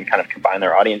audiences and kind of combine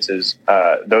their audiences,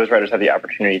 those writers have the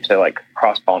opportunity to like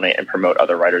cross-pollinate and promote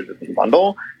other writers within the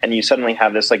bundle. And you suddenly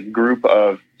have this like group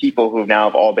of people who now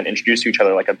have all been introduced to each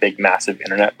other, like a big, massive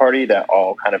internet party that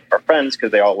all kind of are friends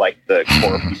because they all like the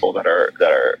core people that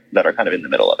are kind of in the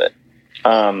middle of it.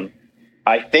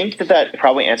 I think that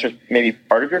probably answers maybe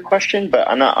part of your question, but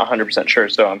I'm not 100% sure.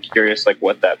 So I'm curious, like,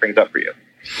 what that brings up for you.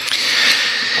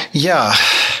 Yeah.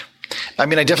 I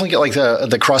mean, I definitely get like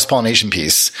the cross-pollination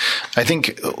piece. I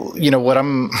think, what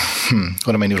am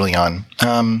I noodling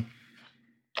on?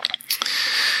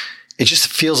 It just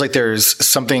feels like there's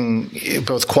something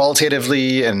both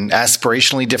qualitatively and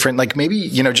aspirationally different. Like maybe,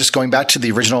 just going back to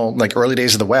the original, like early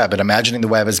days of the web and imagining the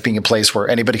web as being a place where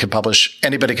anybody could publish,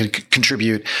 anybody could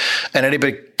contribute, and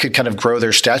anybody could kind of grow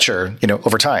their stature,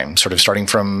 over time, sort of starting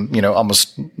from,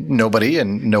 almost nobody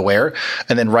and nowhere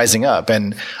and then rising up.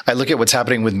 And I look at what's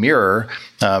happening with Mirror,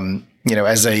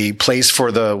 as a place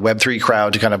for the Web3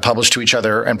 crowd to kind of publish to each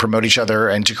other and promote each other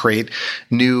and to create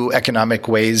new economic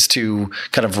ways to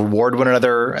kind of reward one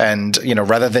another. And,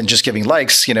 rather than just giving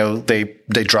likes, they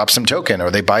drop some token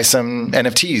or they buy some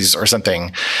NFTs or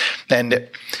something. And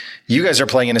you guys are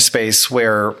playing in a space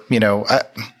where,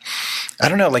 I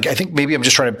don't know, like, I think maybe I'm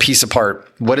just trying to piece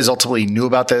apart what is ultimately new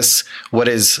about this, what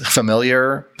is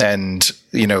familiar and,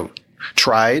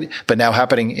 tried, but now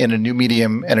happening in a new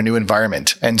medium and a new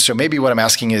environment. And so maybe what I'm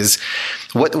asking is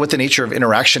what the nature of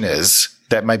interaction is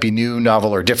that might be new,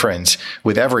 novel, or different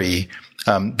with Every,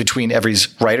 between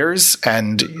Every's writers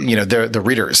and, the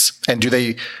readers. And do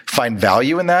they find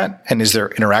value in that? And is there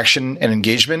interaction and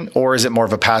engagement, or is it more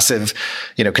of a passive,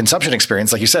 consumption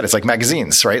experience? Like you said, it's like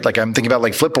magazines, right? Like I'm thinking about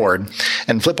like Flipboard,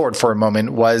 and Flipboard for a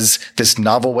moment was this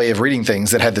novel way of reading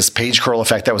things that had this page curl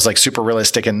effect that was like super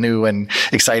realistic and new and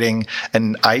exciting.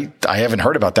 And I haven't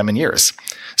heard about them in years.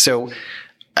 So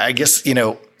I guess,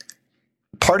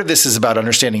 part of this is about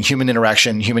understanding human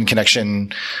interaction, human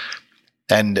connection,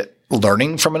 and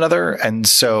learning from another. And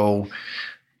so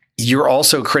you're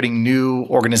also creating new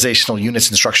organizational units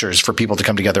and structures for people to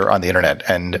come together on the internet.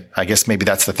 And I guess maybe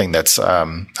that's the thing that's,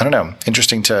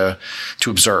 interesting to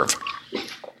observe.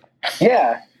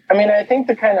 Yeah. I mean, I think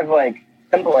the kind of like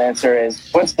simple answer is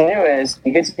what's new is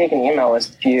you get to take an email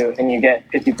list to you and you get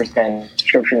 50%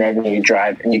 subscription revenue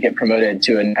drive and you get promoted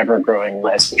to an ever growing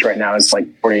list, which right now is like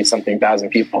 40 something thousand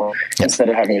people instead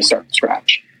of having to start from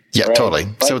scratch. Yeah, right? Totally.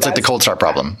 Like so it's like the cold start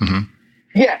problem. Mm-hmm.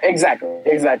 Yeah,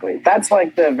 exactly. That's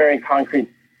like the very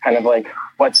concrete kind of like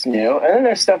what's new. And then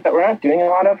there's stuff that we're not doing a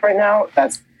lot of right now.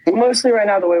 That's mostly right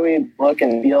now the way we look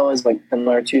and feel is like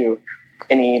similar to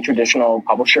any traditional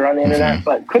publisher on the internet,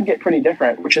 but could get pretty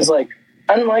different, which is like,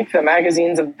 unlike the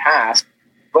magazines of the past,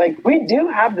 like we do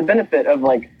have the benefit of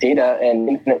like data and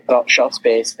infinite shelf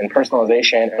space and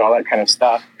personalization and all that kind of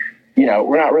stuff. We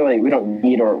don't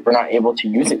need or we're not able to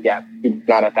use it yet. We're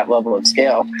not at that level of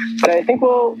scale. But I think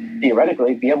we'll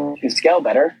theoretically be able to scale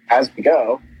better as we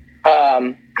go,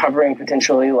 covering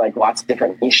potentially like lots of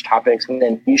different niche topics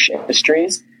within niche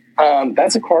industries.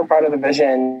 That's a core part of the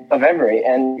vision of Every.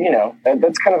 And,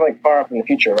 that's kind of like far up in the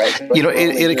future, right? So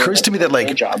it occurs to me that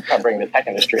like a job covering the tech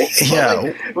industry.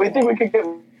 Yeah. We think we could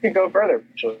go further.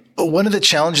 One of the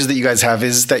challenges that you guys have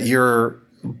is that you're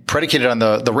predicated on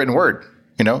the written word.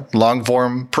 Long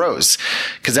form prose.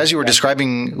 Because as you were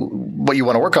describing what you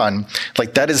want to work on,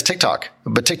 like that is TikTok.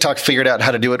 But TikTok figured out how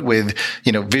to do it with,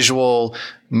 visual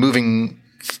moving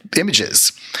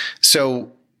images.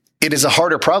 So it is a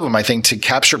harder problem, I think, to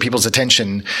capture people's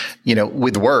attention,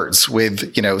 with words,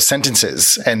 with,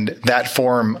 sentences and that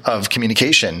form of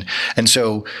communication. And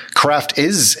so craft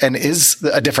is a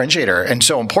differentiator and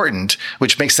so important,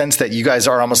 which makes sense that you guys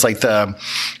are almost like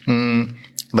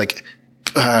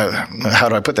how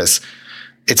do I put this?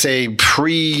 It's a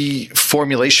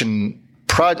pre-formulation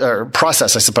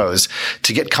process, I suppose,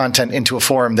 to get content into a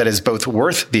form that is both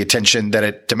worth the attention that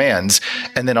it demands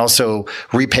and then also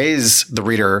repays the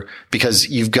reader because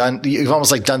you've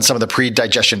almost like done some of the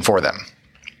pre-digestion for them.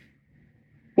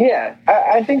 Yeah,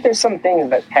 I think there's some things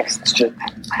that text just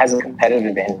has a competitive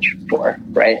advantage for,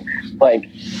 right? Like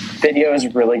video is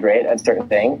really great at certain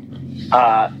things.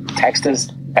 Text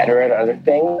is better at other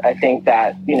things. I think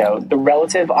that, the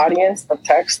relative audience of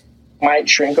text might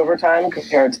shrink over time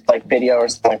compared to like video or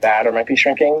something like that, or might be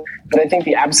shrinking. But I think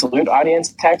the absolute audience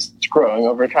of text is growing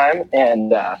over time.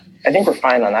 And I think we're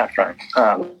fine on that front.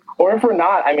 Or if we're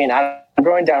not, I'm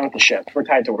going down with the ship. We're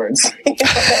tied to words.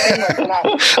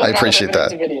 I appreciate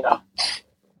that. Video.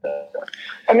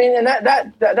 And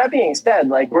that being said,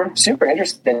 like we're super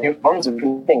interested in new forms of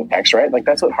communicating text, right? Like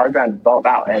that's what Hardbound is all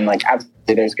about. And like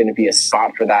absolutely there's going to be a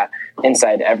spot for that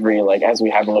inside Every, like as we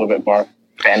have a little bit more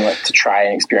bandwidth to try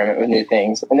and experiment with new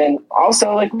things. And then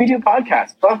also, like, we do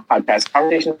podcasts, love podcasts.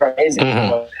 Conversations are amazing. Mm-hmm.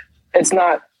 So it's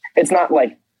not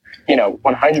like,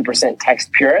 100%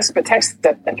 text purist, but text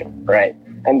centric, right?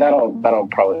 And that'll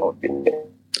probably be good.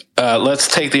 Let's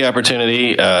take the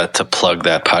opportunity to plug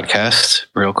that podcast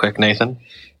real quick, Nathan.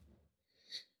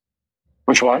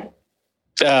 Which one?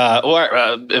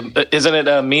 Isn't it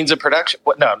a means of production?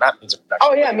 No, not means of production.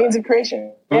 Oh yeah, means of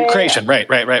creation. Creation, yeah.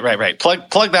 Right.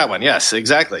 Plug that one. Yes,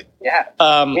 exactly. Yeah.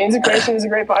 Means of Creation is a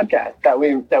great podcast that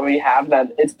we have.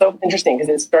 That it's so interesting because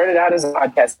it started out as a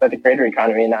podcast about the creator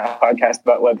economy and now a podcast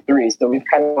about Web3. So we've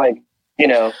kind of like,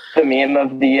 the meme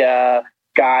of the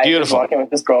guy who's walking with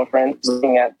his girlfriend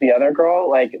looking at the other girl,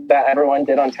 like that everyone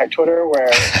did on tech Twitter, where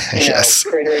yes.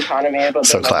 Creator economy, but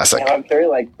so classic.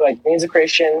 Web3, like Means of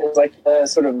Creation is like the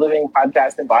sort of living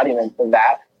podcast embodiment of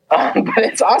that. But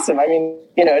it's awesome. I mean,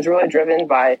 it's really driven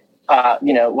by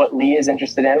what Lee is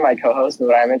interested in, my co-host, and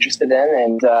what I'm interested in,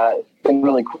 and it's been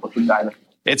really cool to dive in.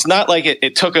 It's not like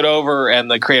it took it over and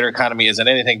the creator economy isn't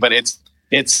anything, but it's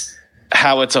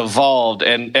how it's evolved.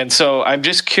 And so I'm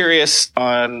just curious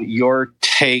on your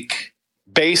take,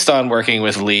 based on working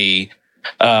with Lee,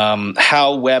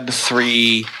 how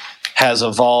Web3 has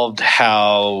evolved,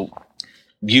 how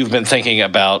you've been thinking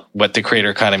about what the creator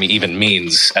economy even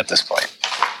means at this point.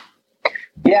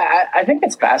 Yeah, I think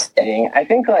it's fascinating. I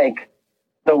think like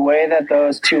the way that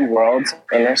those two worlds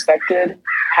intersected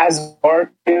has more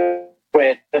to do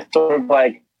with the sort of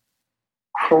like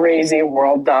crazy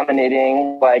world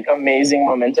dominating, like amazing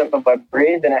momentum of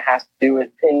Web3 than it has to do with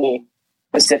any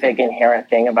specific inherent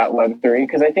thing about Web3.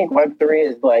 Because I think Web3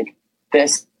 is like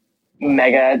this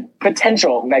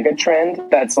potential mega trend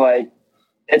that's like,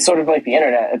 it's sort of like the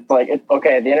internet. It's like,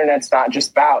 the internet's not just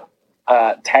about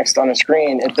text on a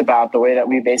screen. It's about the way that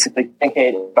we basically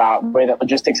communicate, about the way that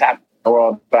logistics happen in the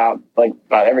world, about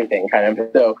everything kind of.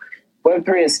 So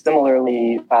Web3 is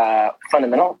similarly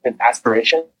fundamental. It's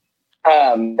aspiration.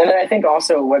 And then I think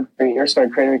also Web3 or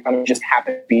creator economy just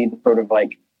happened to be the sort of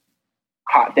like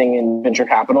hot thing in venture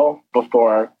capital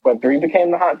before Web3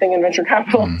 became the hot thing in venture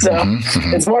capital. So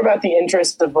it's more about the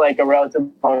interest of like a relative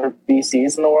number of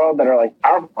VCs in the world that are like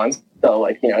powerful ones. So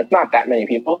like, it's not that many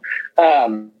people.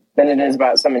 Than it is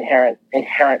about some inherent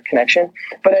connection.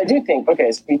 But I do think, so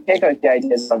if you take like the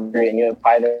ideas of Web3 and you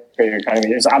apply the creator economy,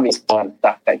 there's obviously a lot of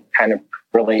stuff that kind of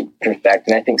really intersect.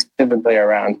 And I think specifically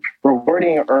around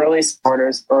rewarding early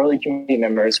supporters, early community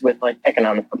members with like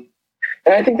economic.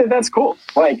 And I think that that's cool.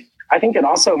 Like, I think it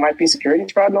also might be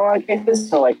securities fraud in a lot of cases.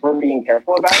 So like we're being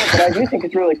careful about it, but I do think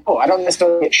it's really cool. I don't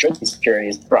necessarily think it should be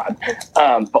securities fraud.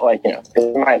 But like,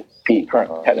 it might be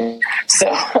currently.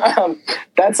 So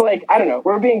that's like, I don't know.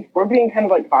 We're being kind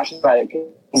of like cautious about it because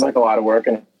it's like a lot of work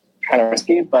and kind of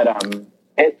risky, but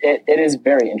it is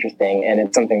very interesting. And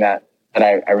it's something that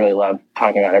I really love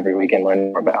talking about every week and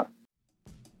learning more about.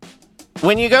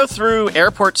 When you go through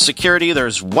airport security,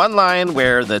 there's one line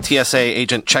where the TSA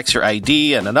agent checks your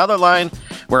ID and another line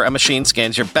where a machine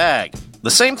scans your bag. The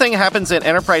same thing happens in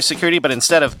enterprise security, but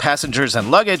instead of passengers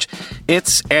and luggage,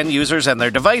 it's end users and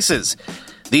their devices.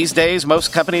 These days,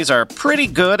 most companies are pretty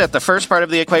good at the first part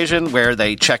of the equation where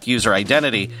they check user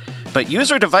identity. But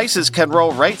user devices can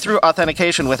roll right through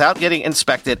authentication without getting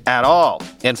inspected at all.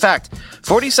 In fact,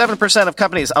 47% of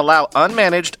companies allow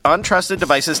unmanaged, untrusted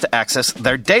devices to access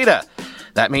their data.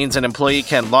 That means an employee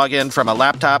can log in from a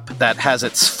laptop that has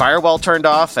its firewall turned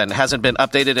off and hasn't been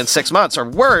updated in 6 months. Or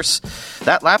worse,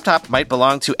 that laptop might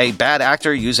belong to a bad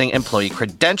actor using employee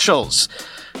credentials.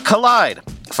 Kolide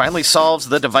finally solves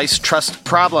the device trust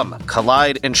problem.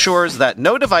 Kolide ensures that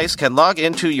no device can log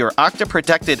into your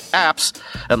Okta-protected apps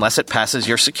unless it passes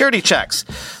your security checks.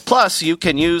 Plus, you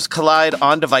can use Kolide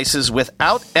on devices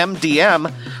without MDM,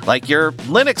 like your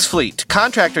Linux fleet,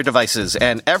 contractor devices,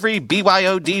 and every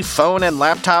BYOD phone and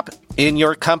laptop in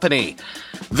your company.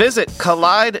 Visit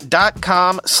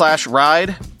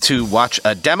kolide.com/ride to watch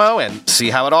a demo and see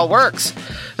how it all works.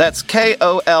 That's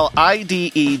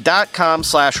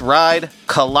KOLIDE.com/ride,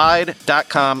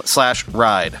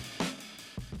 kolide.com/ride.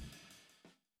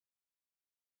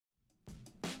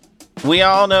 We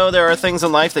all know there are things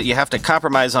in life that you have to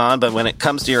compromise on, but when it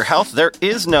comes to your health, there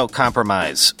is no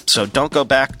compromise. So don't go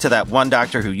back to that one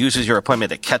doctor who uses your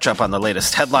appointment to catch up on the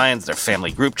latest headlines, their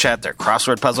family group chat, their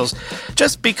crossword puzzles,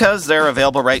 just because they're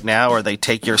available right now or they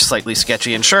take your slightly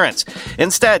sketchy insurance.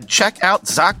 Instead, check out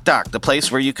ZocDoc, the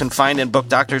place where you can find and book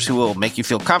doctors who will make you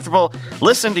feel comfortable,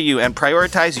 listen to you, and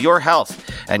prioritize your health.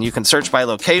 And you can search by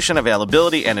location,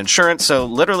 availability, and insurance, so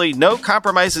literally no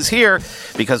compromises here,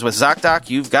 because with ZocDoc,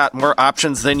 you've got more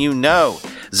options than you know.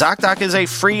 ZocDoc is a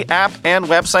free app and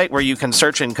website where you can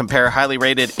search and compare highly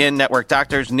rated in-network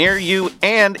doctors near you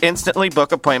and instantly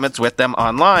book appointments with them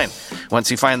online.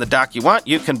 Once you find the doc you want,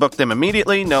 you can book them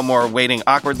immediately. No more waiting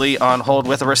awkwardly on hold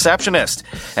with a receptionist.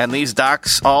 And these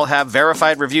docs all have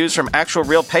verified reviews from actual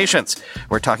real patients.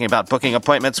 We're talking about booking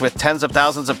appointments with tens of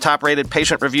thousands of top-rated,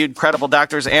 patient-reviewed, credible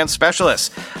doctors and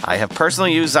specialists. I have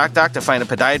personally used ZocDoc to find a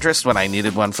podiatrist when I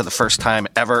needed one for the first time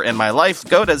ever in my life.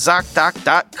 Go to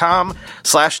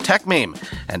ZocDoc.com/TechMeme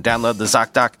and download the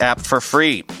ZocDoc app for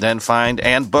free. Then find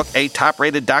and book a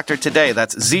top-rated doctor today.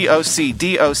 That's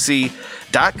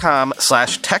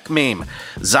ZocDoc.com/TechMeme.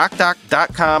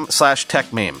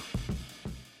 ZocDoc.com/TechMeme.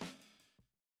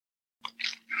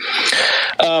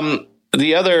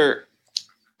 The other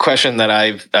question that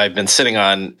I've been sitting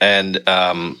on, and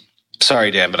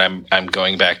sorry, Dan, but I'm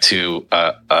going back to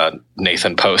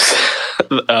Nathan post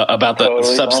about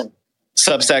the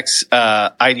Substack's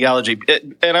ideology,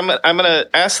 and I'm going to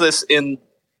ask this in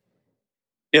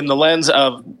the lens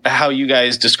of how you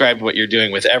guys described what you're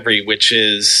doing with Every, which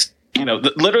is,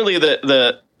 literally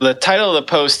the title of the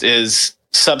post is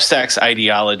Substack's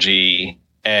ideology,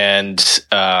 and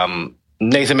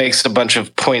Nathan makes a bunch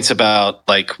of points about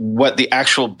like what the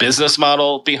actual business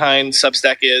model behind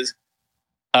Substack is.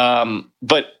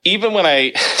 But even when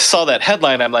I saw that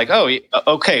headline, I'm like, oh,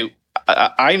 okay,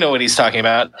 I know what he's talking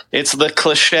about. It's the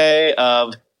cliche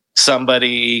of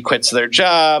somebody quits their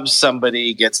job,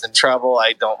 somebody gets in trouble.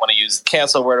 I don't want to use the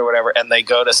cancel word or whatever, and they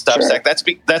go to Substack.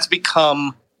 Sure. That's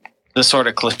become the sort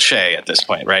of cliche at this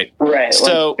point, right? Right.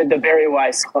 So like the very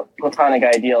wise platonic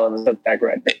ideal of the Substack,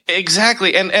 right?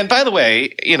 Exactly. And by the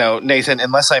way, Nathan,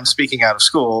 unless I'm speaking out of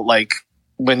school, like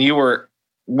when you were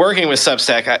working with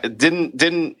Substack,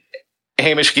 didn't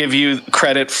Hamish give you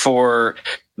credit for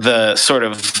the sort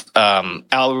of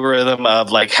algorithm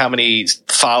of like how many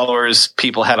followers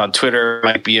people had on Twitter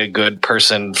might be a good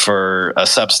person for a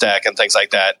Substack and things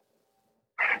like that?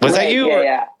 Was that you?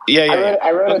 Yeah.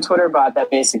 I wrote a Twitter bot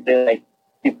that basically like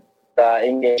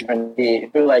engagement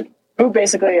who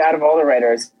basically out of all the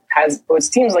writers has what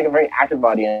seems like a very active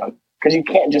audience, because you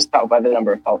can't just tell by the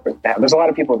number of followers they have. There's a lot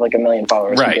of people with like 1 million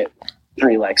followers who get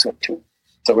 3 likes with 2.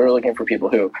 So we were looking for people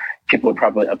would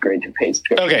probably upgrade to paid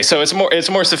subscription. Okay, so it's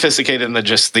more sophisticated than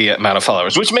just the amount of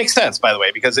followers, which makes sense, by the way,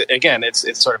 because again, it's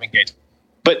sort of engaged.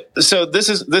 But so this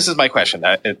is my question.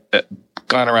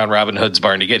 Gone around Robin Hood's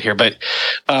barn to get here, but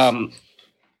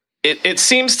it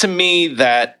seems to me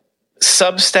that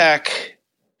Substack,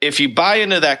 if you buy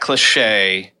into that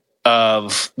cliche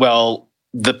of, well,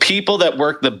 the people that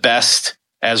work the best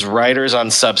as writers on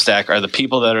Substack are the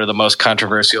people that are the most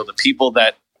controversial, the people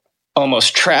that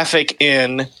almost traffic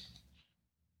in,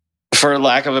 for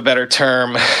lack of a better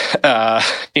term,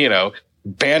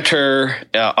 banter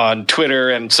on Twitter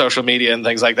and social media and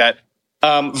things like that,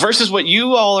 versus what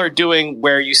you all are doing,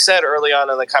 where you said early on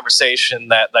in the conversation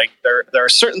that like there are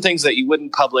certain things that you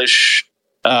wouldn't publish,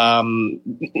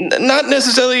 not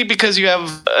necessarily because you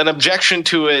have an objection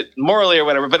to it morally or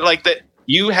whatever, but like that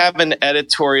you have an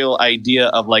editorial idea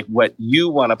of like what you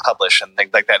want to publish and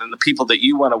things like that, and the people that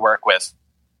you want to work with.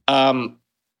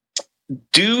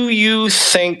 Do you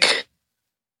think,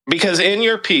 because in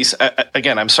your piece,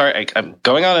 again, I'm sorry, I'm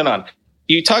going on and on.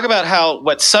 You talk about how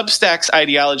what Substack's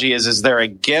ideology is they're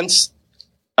against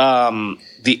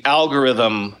the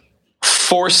algorithm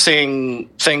forcing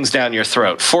things down your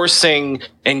throat, forcing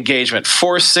engagement,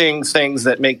 forcing things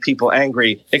that make people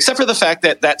angry, except for the fact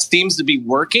that seems to be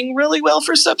working really well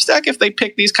for Substack if they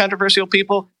pick these controversial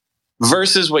people,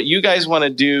 versus what you guys want to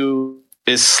do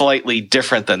is slightly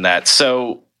different than that.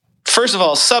 So first of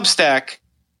all, Substack,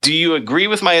 do you agree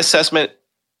with my assessment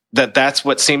that that's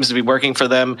what seems to be working for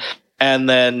them? And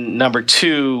then number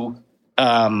 2,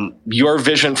 your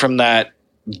vision from that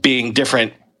being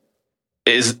different,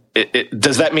 does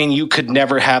that mean you could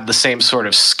never have the same sort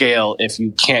of scale if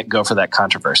you can't go for that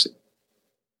controversy?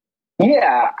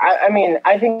 Yeah, I mean,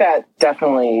 I think that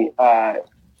definitely the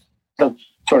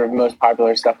sort of most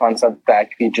popular stuff on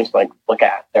Substack, if you just like look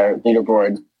at their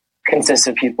leaderboard, consists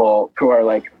of people who are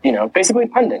like, basically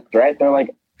pundits, right? They're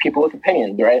like people with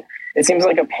opinions, right? It seems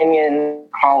like opinion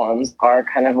columns are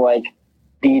kind of like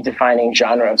the defining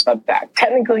genre of Substack.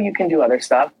 Technically, you can do other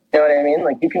stuff. You know what I mean?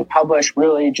 Like you can publish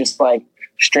really just like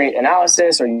straight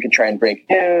analysis, or you could try and break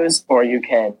news, or you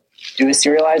can do a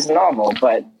serialized novel.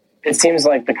 But it seems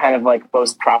like the kind of like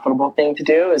most profitable thing to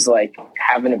do is like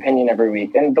have an opinion every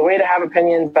week. And the way to have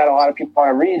opinions that a lot of people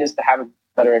want to read is to have it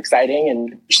that are exciting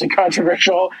and actually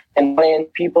controversial and playing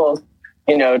people's,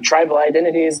 tribal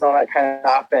identities and all that kind of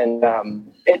stuff. And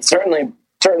it certainly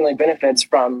benefits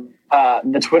from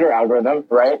the Twitter algorithm,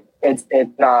 right? it's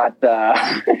not,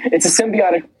 it's a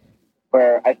symbiotic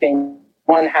where I think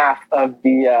one half of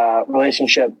the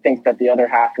relationship thinks that the other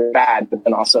half is bad, but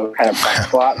then also kind of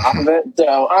profits a lot off of it.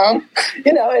 So,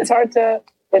 it's hard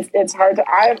to,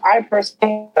 I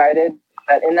personally decided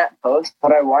that in that post,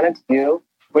 what I wanted to do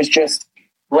was just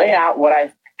lay out what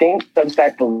I think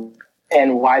Substack believes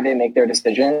and why they make their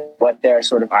decision, what their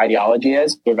sort of ideology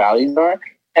is, their values are.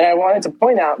 And I wanted to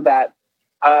point out that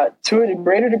to a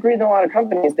greater degree than a lot of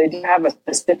companies, they do have a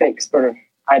specific sort of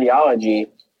ideology,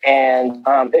 and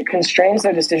it constrains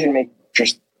their decision-making.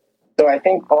 So I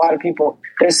think a lot of people,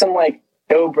 there's some like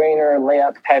no-brainer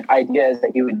layup type ideas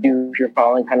that you would do if you're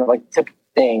following kind of like typical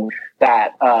thing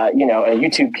that, a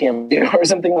YouTube PM do or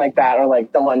something like that, or like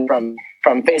someone from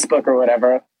Facebook or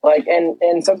whatever. Like, and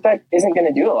Substack isn't going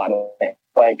to do a lot of things.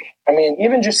 Like, I mean,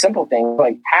 even just simple things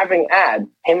like having ads.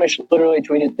 Hamish literally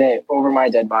tweeted today, "Over my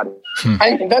dead body."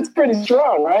 I think that's pretty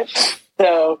strong, right?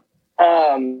 So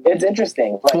it's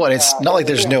interesting. Like, well, it's not like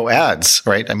there's no ads,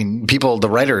 right? I mean, the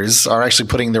writers are actually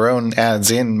putting their own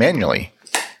ads in manually.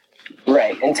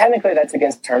 Right, and technically that's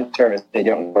against terms of service. They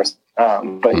don't enforce.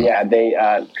 But yeah,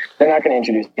 they're not going to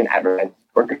introduce an advertising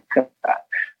or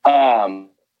that.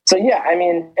 So yeah, I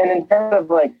mean, and in terms of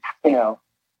like,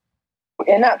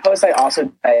 in that post,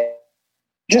 I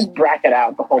just bracket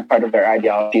out the whole part of their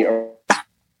ideology or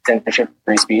censorship,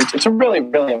 free speech. It's a really,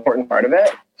 really important part of it.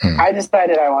 I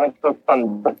decided I wanted to focus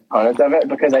on the components of it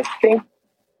because I think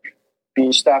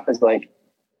speech stuff is like,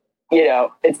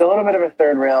 it's a little bit of a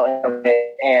third rail in a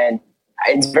way, and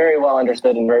it's very well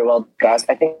understood and very well discussed.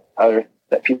 I think others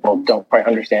that people don't quite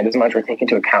understand as much or take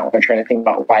into account when they're trying to think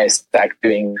about why is Stack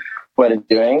doing what it's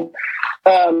doing.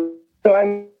 So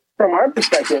from our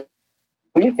perspective,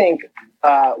 we think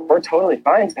we're totally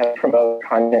fine to promote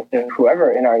content to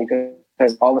whoever in our ecosystem,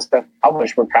 because all the stuff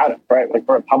published we're proud of, right? Like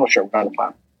we're a publisher, we're on a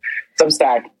platform.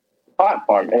 Substack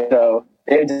platform. And so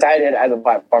they decided as a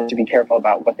platform to be careful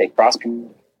about what they cross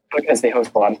people because they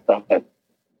host a lot of stuff that's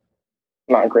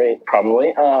not great,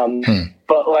 probably.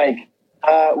 But like,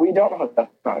 we don't host stuff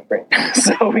that's not great.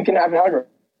 So we can have an algorithm.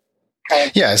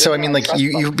 Yeah. So, I mean, like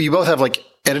you both have like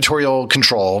editorial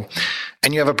control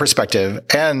and you have a perspective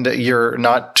and you're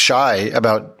not shy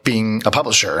about being a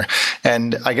publisher.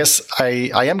 And I guess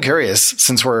I am curious,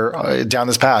 since we're down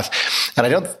this path, and I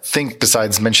don't think,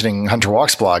 besides mentioning Hunter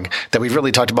Walk's blog, that we've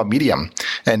really talked about Medium.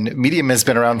 And Medium has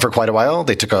been around for quite a while.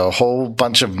 They took a whole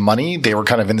bunch of money. They were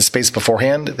kind of in the space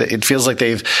beforehand. It feels like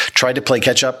they've tried to play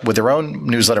catch up with their own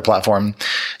newsletter platform.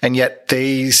 And yet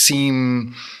they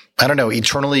seem, I don't know,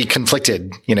 eternally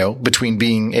conflicted, between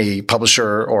being a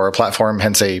publisher or a platform,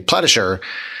 hence a platisher.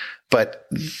 But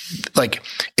like,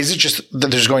 is it just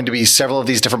that there's going to be several of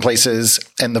these different places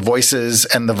and the voices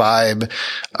and the vibe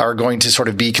are going to sort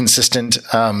of be consistent,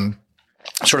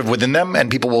 sort of within them, and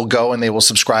people will go and they will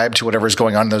subscribe to whatever is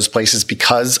going on in those places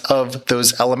because of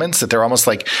those elements, that they're almost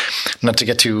like, not to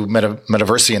get too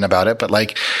metaversian about it, but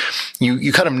like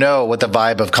you kind of know what the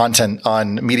vibe of content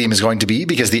on Medium is going to be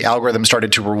because the algorithm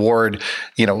started to reward,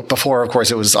 before, of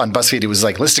course, it was on BuzzFeed, it was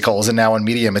like listicles. And now on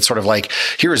Medium, it's sort of like,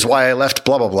 here's why I left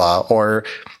blah, blah, blah. Or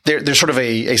there's sort of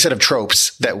a set of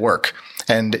tropes that work.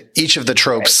 And each of the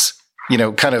tropes,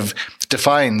 kind of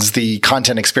defines the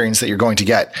content experience that you're going to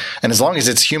get. And as long as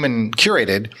it's human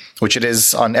curated, which it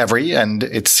is on Every, and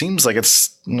it seems like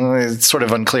it's sort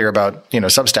of unclear about,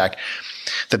 Substack,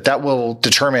 that will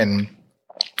determine,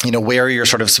 where your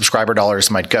sort of subscriber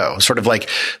dollars might go. Sort of like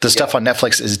the stuff on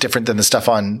Netflix is different than the stuff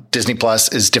on Disney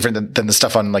Plus is different than the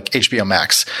stuff on like HBO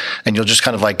Max. And you'll just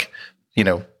kind of like,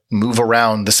 move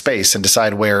around the space and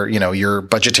decide where, your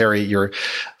budgetary,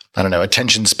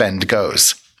 attention spend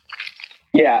goes.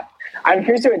 Yeah. I'm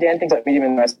curious to what Dan thinks about Medium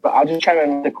and this, but I'll just chime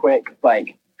in really quick.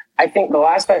 Like, I think the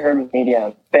last I heard with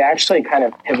Medium, they actually kind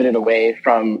of pivoted away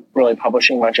from really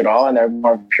publishing much at all, and they're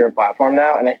more of a pure platform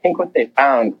now. And I think what they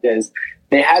found is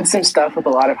they had some stuff with a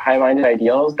lot of high-minded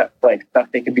ideals, that like stuff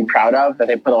they could be proud of, that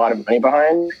they put a lot of money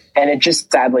behind, and it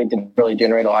just sadly didn't really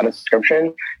generate a lot of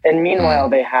subscription. And meanwhile,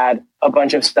 they had a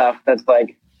bunch of stuff that's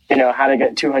like, how to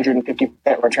get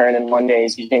 250% return in 1 day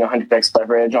using 100x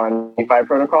leverage on DeFi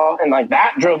protocol. And like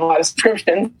that drove a lot of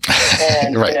subscriptions.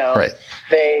 And, right.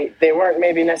 They weren't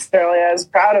maybe necessarily as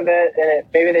proud of it. And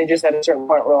maybe they just at a certain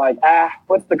point were like,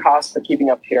 what's the cost of keeping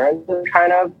appearances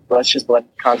kind of? Let's just let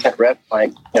the content rip,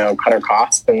 like, cut our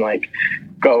costs and like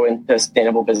go into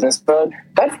sustainable business mode.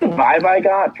 That's the vibe I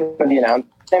got from the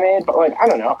announcement they made. But like, I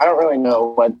don't know. I don't really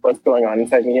know what's going on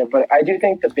inside Medium. But I do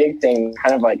think the big thing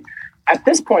kind of like, at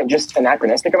this point, just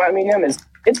anachronistic about Medium is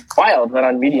it's wild that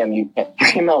on Medium you can't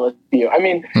email this to you. I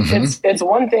mean, it's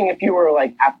one thing if you were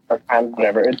like at the time,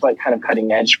 whatever, it's like kind of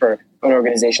cutting edge for an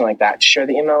organization like that to share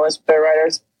the email list with their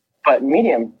writers. But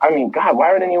Medium, I mean, God,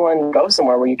 why would anyone go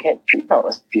somewhere where you can't email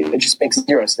list with you? It just makes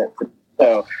zero sense.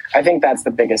 So I think that's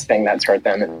the biggest thing that's hurt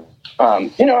them. And,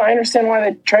 I understand why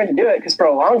they tried to do it, because for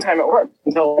a long time it worked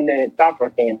until when it stopped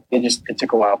working, and it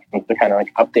took a while for them to kind of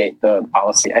like update the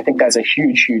policy. I think that's a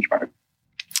huge, huge part.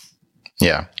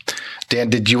 Yeah. Dan,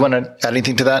 did you want to add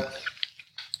anything to that?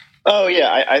 Oh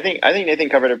yeah, I think Nathan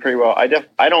covered it pretty well. I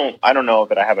don't know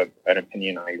that I have an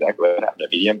opinion on exactly what happened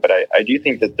at Medium, but I do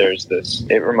think that there's this.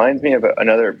 It reminds me of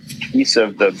another piece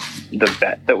of the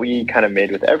bet that we kind of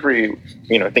made with every,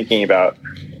 thinking about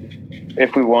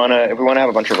if we want to have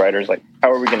a bunch of writers, like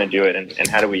how are we going to do it, and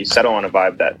how do we settle on a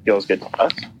vibe that feels good to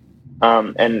us.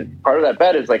 And part of that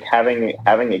bet is like having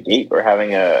a gate or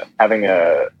having a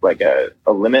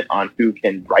limit on who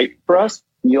can write for us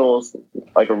feels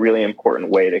like a really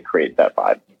important way to create that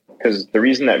vibe. Because the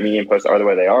reason that Medium posts are the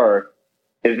way they are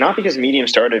is not because Medium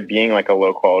started being like a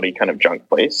low quality kind of junk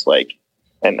place. Like,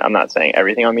 and I'm not saying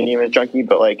everything on Medium is junky,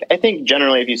 but like, I think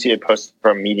generally if you see a post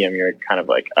from Medium, you're kind of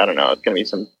like, I don't know, it's going to be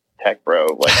some tech bro,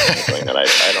 like something that I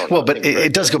don't know. Well, but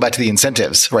it does go back to the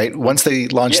incentives, right? Once they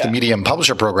launched the Medium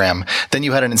publisher program, then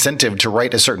you had an incentive to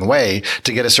write a certain way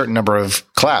to get a certain number of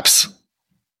claps.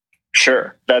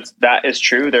 Sure, that is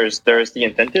true. There's the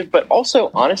incentive, but also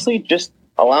honestly, just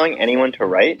allowing anyone to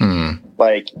write,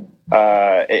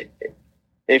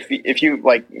 if you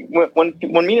like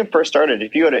when Medium first started,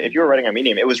 if you were writing on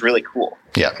Medium, it was really cool.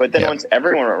 Yeah. But then once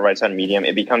everyone writes on Medium,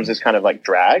 it becomes this kind of like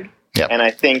drag. Yeah. And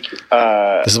I think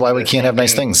this is why we can't have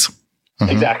nice things. Mm-hmm.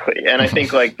 Exactly. And I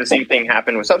think like the same thing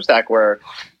happened with Substack, where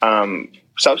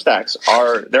Substacks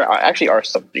are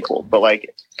still pretty cool, but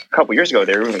like a couple years ago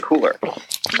they were even cooler.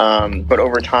 But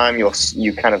over time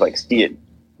you kind of like see it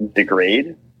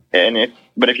degrade.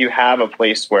 But if you have a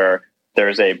place where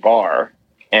there's a bar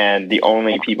and the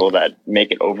only people that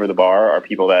make it over the bar are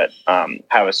people that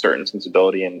have a certain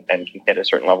sensibility and can hit a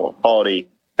certain level of quality,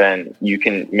 then you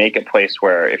can make a place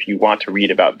where if you want to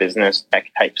read about business tech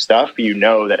type stuff, you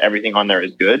know that everything on there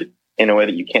is good in a way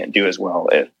that you can't do as well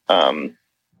if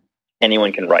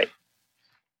anyone can write.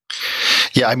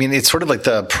 Yeah, I mean, it's sort of like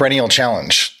the perennial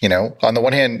challenge. On the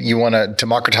one hand, you want to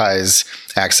democratize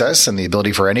access and the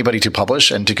ability for anybody to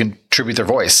publish and to contribute their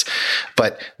voice.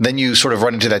 But then you sort of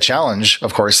run into that challenge,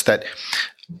 of course, that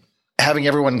having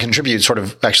everyone contribute sort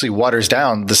of actually waters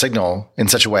down the signal in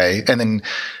such a way. And then,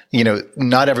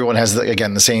 not everyone has,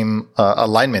 the same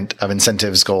alignment of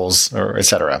incentives, goals, or et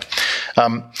cetera.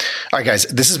 All right, guys,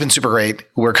 this has been super great.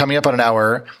 We're coming up on an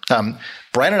hour.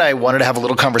 Brian and I wanted to have a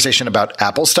little conversation about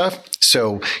Apple stuff.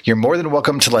 So you're more than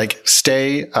welcome to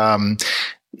stay, or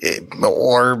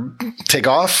take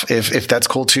off if that's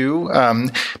cool too.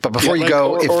 But before you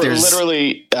go, if there's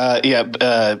literally,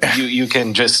 you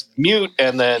can just mute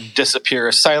and then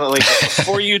disappear silently. But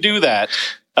before you do that,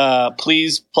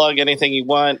 please plug anything you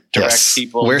want. Direct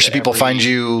people. Where should people find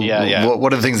you? Yeah.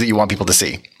 What are the things that you want people to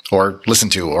see or listen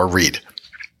to or read?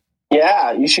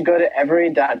 Yeah, you should go to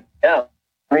every.l.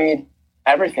 Read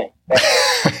everything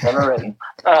that's ever written.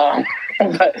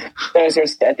 But no,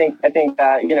 seriously, I think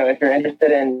that if you're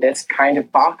interested in this kind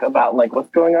of talk about like what's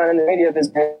going on in the media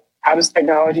business, how does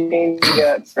technology change?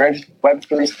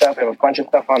 Web3 stuff. I have a bunch of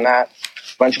stuff on that.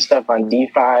 A bunch of stuff on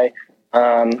DeFi.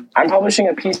 I'm publishing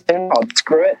a piece called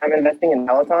 "Screw It, I'm Investing in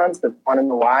Pelotons." That's one in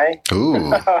the Y.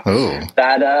 Ooh.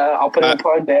 That I'll put in a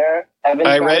plug there. Evan,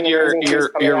 I read your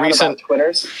recent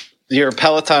Twitters. Your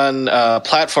Peloton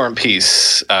platform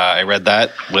piece. I read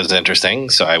that, was interesting,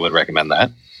 so I would recommend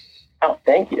that. Oh,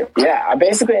 thank you. Yeah, I'm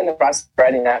basically in the process of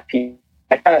writing that piece.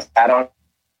 I kind of sat on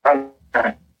I'm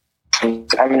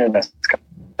an investor.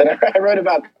 Then I wrote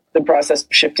about the process of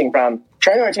shifting from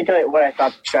trying to articulate what I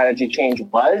thought the strategy change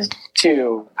was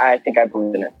to I think I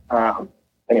believe in it.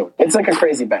 Anyway, it's like a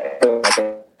crazy bet,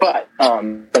 but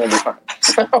it'll be fun.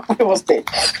 So we'll see.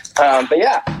 But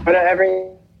yeah,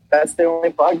 that's the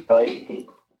only plug, really.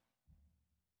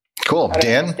 Cool.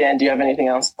 Dan, do you have anything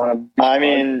else? You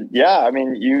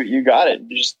got it.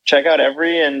 Just check out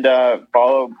Every and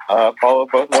follow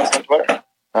both of us on Twitter.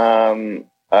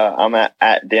 I'm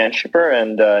at Dan Schipper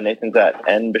and Nathan's at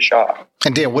N Bashar.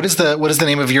 And Dan, what is the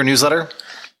name of your newsletter?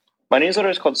 My newsletter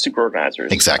is called Super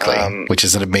Organizers. Exactly, which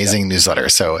is an amazing newsletter.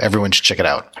 So everyone should check it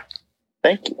out.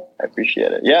 Thank you. I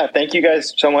appreciate it. Yeah, thank you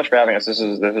guys so much for having us. This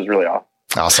is really awesome.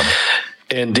 Awesome.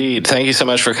 Indeed. Thank you so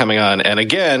much for coming on. And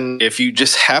again, if you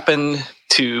just happen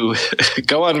to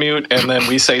go on mute and then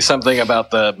we say something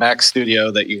about the Mac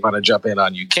Studio that you want to jump in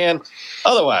on, you can.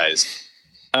 Otherwise,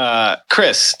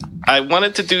 Chris, I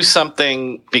wanted to do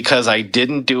something because I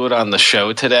didn't do it on the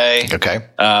show today. Okay.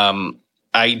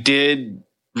 I did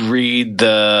read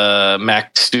the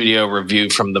Mac Studio review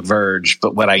from The Verge,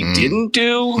 but what I didn't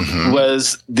do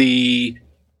was the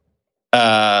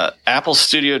Apple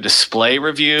Studio Display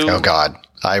review. Oh God,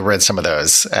 I read some of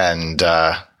those and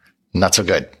not so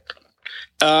good.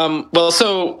 Well,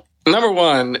 so number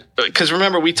one, because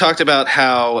remember we talked about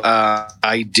how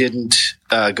I didn't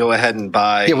go ahead and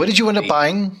buy. Yeah, what did you end up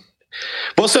buying?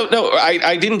 Well, so no,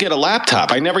 I didn't get a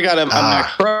laptop. I never got a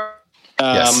Mac Pro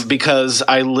because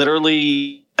I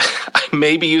literally I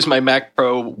maybe use my Mac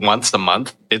Pro once a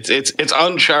month. It's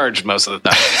uncharged most of the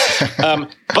time.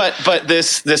 But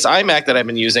this iMac that I've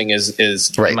been using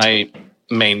is my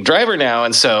main driver now,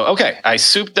 and so okay, I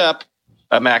souped up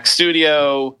a Mac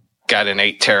Studio, got an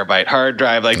 8 terabyte hard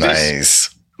drive. Like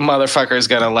this motherfucker is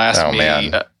gonna last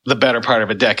me the better part of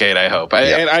a decade, I hope.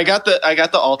 And I got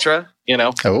the Ultra, you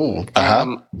know.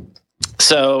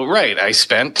 So I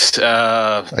spent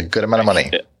a good amount of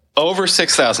money. Over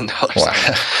 $6,000.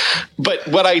 Wow. But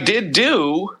what I did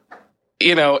do,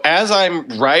 you know, as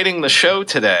I'm writing the show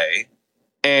today,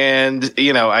 and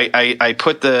you know, I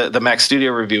put the Mac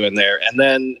Studio review in there, and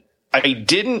then I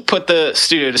didn't put the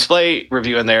Studio Display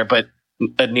review in there, but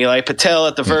Nilay Patel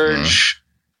at The Verge,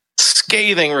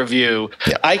 scathing review.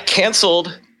 Yep. I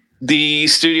canceled the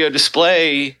Studio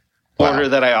Display order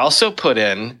that I also put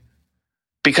in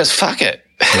because fuck it.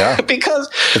 Yeah. because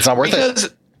it's not worth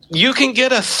it. You can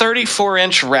get a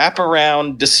 34-inch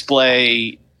wraparound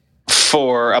display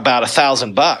for about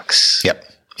 $1,000. Yep.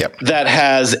 That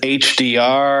has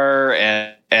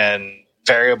HDR and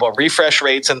variable refresh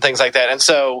rates and things like that. And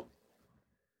so,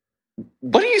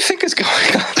 what do you think is going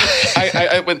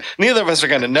on? Neither of us are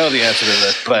going to know the answer to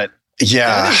this, but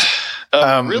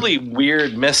a really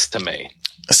weird miss to me.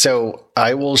 So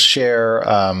I will share.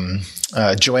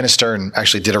 Joanna Stern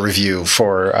actually did a review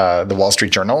for the Wall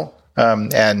Street Journal.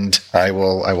 And I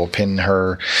will pin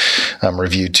her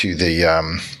review to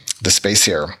the space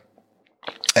here.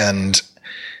 And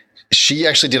she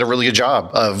actually did a really good job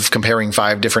of comparing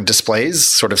 5 different displays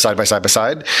sort of side by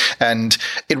side. And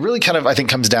it really kind of, I think,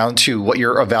 comes down to what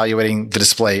you're evaluating the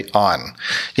display on.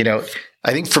 You know,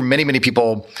 I think for many, many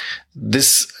people,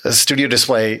 this Studio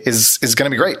Display is going to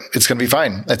be great. It's going to be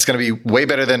fine. It's going to be way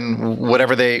better than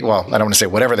whatever I don't want to say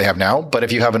whatever they have now, but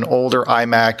if you have an older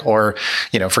iMac or,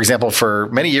 you know, for example, for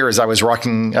many years, I was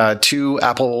rocking 2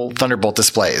 Apple Thunderbolt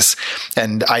displays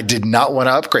and I did not want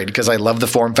to upgrade because I love the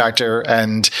form factor.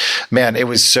 And man, it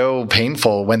was so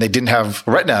painful when they didn't have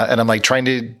Retina and I'm like trying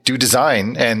to do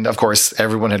design. And of course,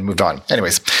 everyone had moved on.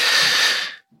 Anyways,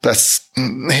 that's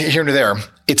here and there.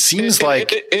 It seems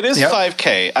like it is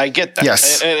 5K. I get that.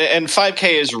 Yes, and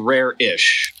 5K is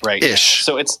rare-ish, right? Ish.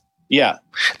 So it's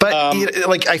But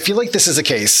I feel like this is a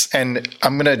case, and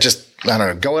I'm gonna just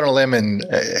go on a limb, and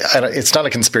it's not a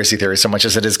conspiracy theory so much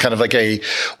as it is kind of like a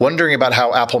wondering about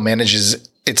how Apple manages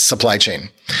its supply chain.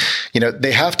 You know,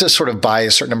 they have to sort of buy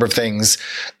a certain number of things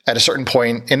at a certain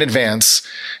point in advance.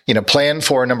 You know, plan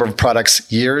for a number of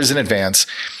products years in advance,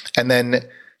 and then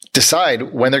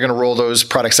decide when they're going to roll those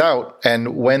products out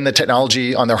and when the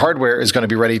technology on their hardware is going to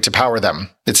be ready to power them,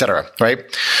 et cetera. Right.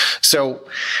 So,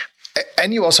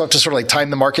 and you also have to sort of like time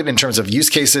the market in terms of use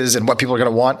cases and what people are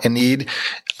going to want and need.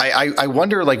 I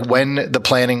wonder like when the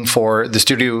planning for the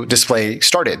Studio Display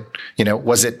started. You know,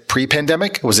 was it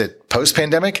pre-pandemic? Was it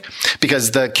post-pandemic?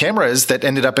 Because the cameras that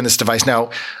ended up in this device now,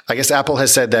 I guess Apple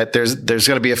has said that there's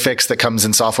going to be a fix that comes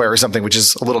in software or something, which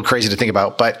is a little crazy to think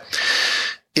about. But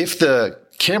if the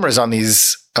cameras on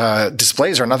these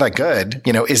displays are not that good,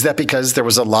 you know, is that because there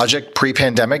was a logic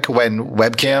pre-pandemic when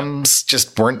webcams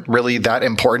just weren't really that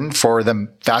important for the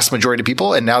vast majority of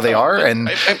people, and now they are? And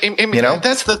you know,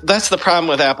 that's the problem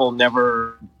with Apple.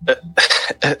 Never,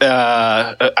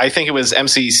 I think it was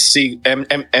MG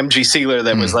Siegler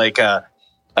that was like,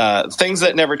 things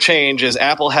that never change is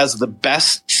Apple has the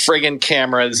best friggin'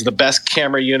 cameras, the best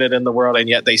camera unit in the world, and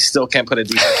yet they still can't put a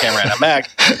decent camera in a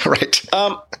Mac. Right.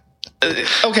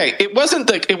 Okay, it wasn't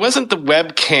the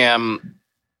webcam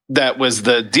that was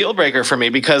the deal breaker for me,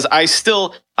 because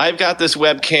I've got this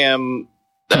webcam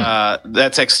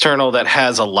that's external that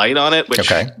has a light on it, which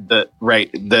the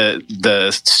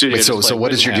Studio. Wait, so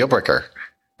what is your deal breaker?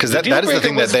 Because that is the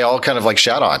thing that they all kind of like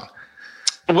shout on.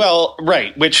 Well,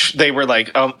 right, which they were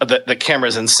like, the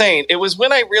camera's insane. It was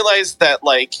when I realized that,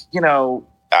 like, you know,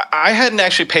 I hadn't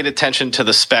actually paid attention to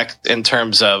the spec in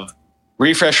terms of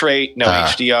refresh rate, no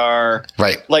HDR,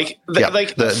 right? Like,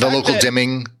 the local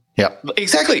dimming,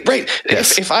 exactly, right.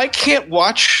 Yes. If I can't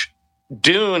watch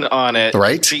Dune on it,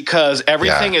 right, because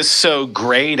everything is so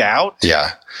grayed out,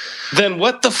 then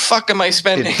what the fuck am I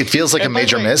spending? It feels like a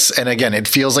major miss, and again, it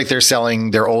feels like they're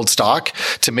selling their old stock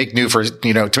to make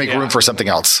room for something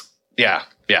else. Yeah.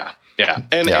 Yeah.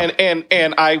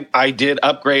 And I did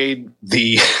upgrade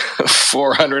the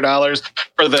 $400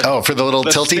 for the for the little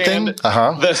tilty thing.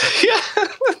 Yeah.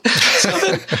 So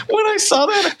then when I saw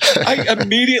that, I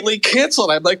immediately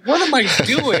canceled. I'm like, what am I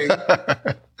doing?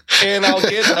 And I'll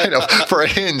get for a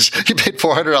hinge. You paid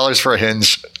 $400 for a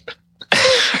hinge.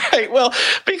 Right. Well,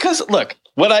 because look,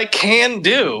 what I can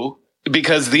do,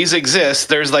 because these exist,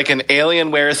 there's like an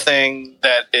Alienware thing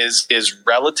that is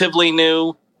relatively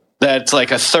new. That's like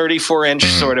a 34-inch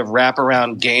sort of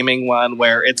wraparound gaming one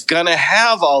where it's going to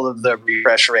have all of the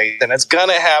refresh rates and it's going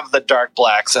to have the dark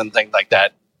blacks and things like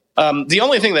that. The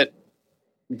only thing that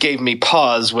gave me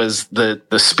pause was the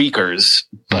speakers.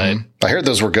 But I heard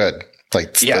those were good.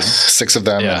 Like the 6 of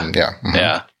them. Yeah. And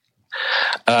Yeah.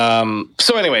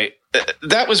 So anyway,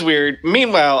 that was weird.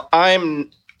 Meanwhile, I'm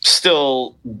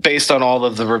still, based on all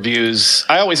of the reviews,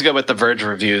 I always go with the Verge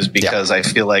reviews because I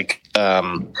feel like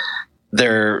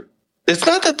it's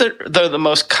not that they're the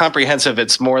most comprehensive.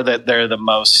 It's more that they're the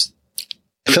most.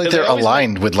 I feel like they're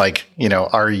aligned with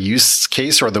our use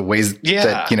case or the ways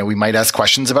that, we might ask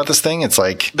questions about this thing. It's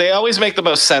like they always make the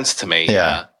most sense to me.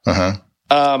 Yeah.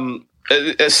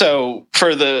 So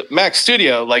for the Mac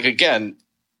Studio, again,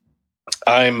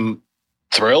 I'm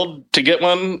thrilled to get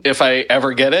one if I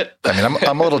ever get it. I mean,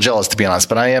 I'm a little jealous, to be honest,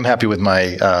 but I am happy with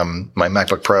my my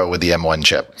MacBook Pro with the M1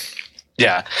 chip.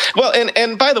 Yeah. Well,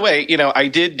 and by the way, I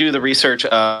did do the research,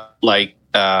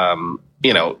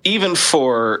 even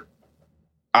for,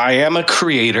 I am a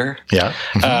creator. Yeah.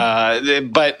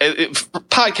 But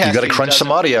podcasting. You got to crunch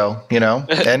some audio,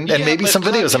 and maybe some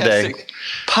video someday.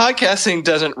 Podcasting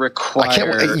doesn't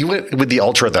require. You went with the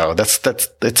Ultra though.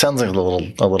 It sounds like a little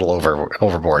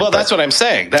overboard. Well, that's what I'm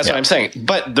saying. What I'm saying.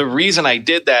 But the reason I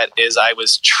did that is I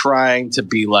was trying to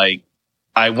be like,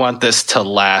 I want this to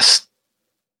last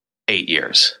 8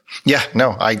 years. Yeah,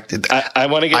 no, I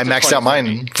want to get. I maxed out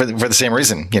mine for the same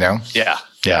reason, Yeah.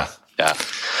 Yeah.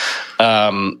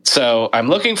 So I'm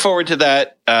looking forward to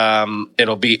that.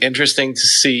 It'll be interesting to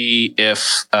see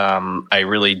if I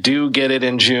really do get it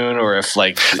in June or if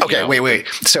Okay, wait.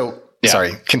 So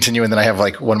sorry, continue, and then I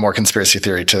have one more conspiracy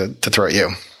theory to throw at you.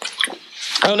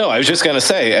 Oh no, I was just going to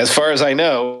say, as far as I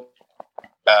know,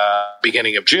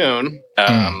 beginning of June.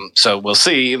 So we'll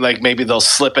see. Maybe they'll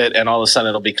slip it, and all of a sudden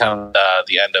it'll become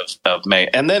the end of May.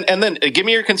 And then give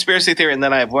me your conspiracy theory, and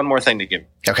then I have one more thing to give.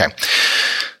 Okay.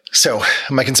 So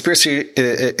my conspiracy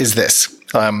is this.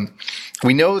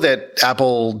 We know that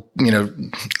Apple,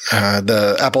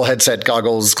 the Apple headset,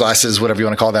 goggles, glasses, whatever you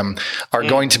want to call them, are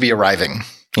going to be arriving,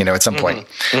 at some point.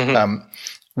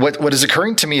 What is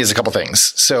occurring to me is a couple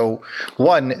things. So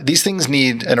one, these things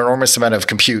need an enormous amount of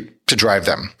compute to drive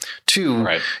them. Two,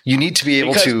 you need to be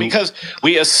able because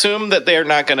we assume that they're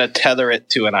not going to tether it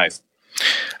to an iPhone.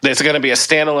 It's going to be a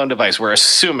standalone device. We're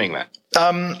assuming that.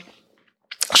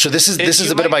 So this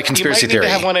is a bit of my conspiracy theory. You might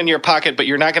need to have one in your pocket, but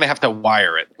you're not going to have to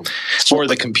wire it for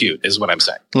the compute, is what I'm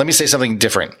saying. Let me say something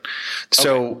different.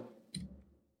 So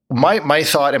my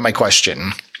thought and my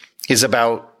question is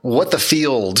about what the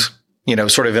field,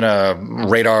 sort of in a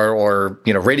radar or,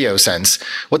 radio sense,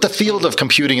 what the field of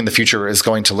computing in the future is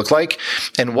going to look like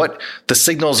and what the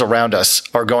signals around us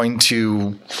are going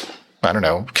to, I don't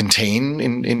know, contain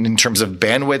in terms of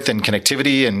bandwidth and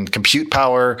connectivity and compute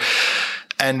power.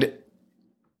 And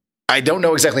I don't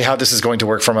know exactly how this is going to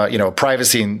work from a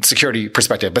privacy and security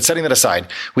perspective, but setting that aside,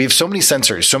 we have so many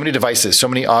sensors, so many devices, so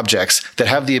many objects that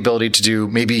have the ability to do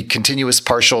maybe continuous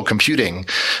partial computing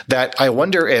that I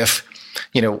wonder if,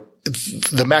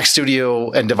 the Mac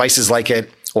Studio and devices like it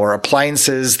or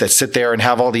appliances that sit there and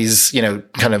have all these,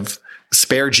 kind of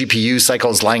spare GPU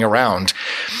cycles lying around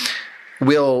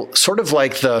will sort of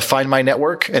like the Find My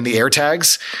network and the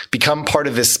AirTags become part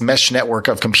of this mesh network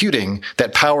of computing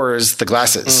that powers the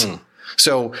glasses.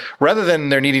 So rather than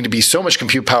there needing to be so much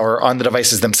compute power on the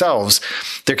devices themselves,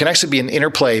 there can actually be an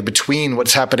interplay between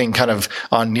what's happening kind of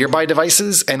on nearby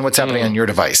devices and what's happening on your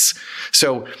device.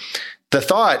 So the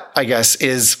thought, I guess,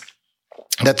 is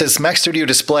that this Mac Studio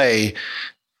display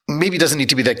maybe doesn't need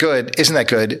to be that good, isn't that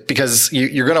good, because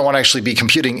you're going to want to actually be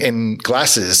computing in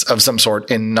glasses of some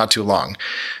sort in not too long.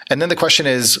 And then the question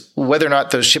is whether or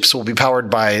not those chips will be powered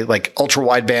by ultra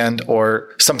wideband or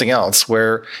something else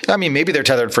where, maybe they're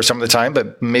tethered for some of the time,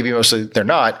 but maybe mostly they're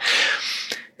not.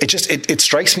 It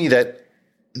strikes me that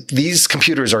these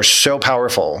computers are so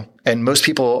powerful, and most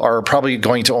people are probably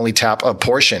going to only tap a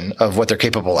portion of what they're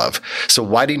capable of. So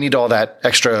why do you need all that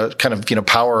extra kind of,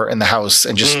 power in the house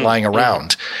and just lying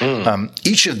around?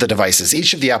 Each of the devices,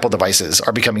 each of the Apple devices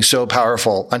are becoming so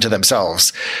powerful unto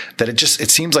themselves that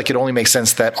it seems like it only makes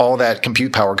sense that all that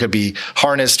compute power could be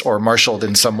harnessed or marshaled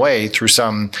in some way through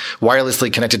some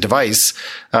wirelessly connected device,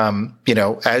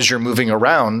 as you're moving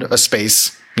around a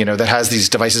space that has these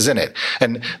devices in it.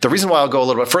 And the reason why I'll go a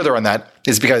little bit further on that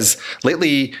is because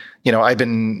lately, I've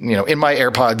been, in my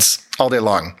AirPods all day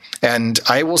long, and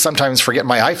I will sometimes forget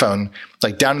my iPhone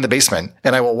like down in the basement,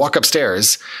 and I will walk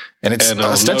upstairs and it's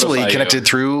ostensibly connected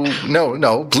through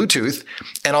Bluetooth,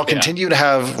 and I'll continue to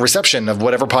have reception of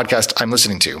whatever podcast I'm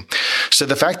listening to. So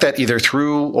the fact that either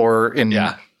through or in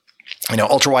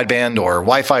ultra wideband or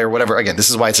Wi-Fi or whatever. Again, this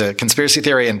is why it's a conspiracy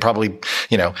theory, and probably,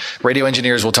 radio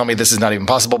engineers will tell me this is not even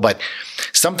possible, but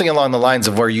something along the lines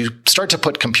of where you start to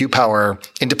put compute power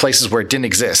into places where it didn't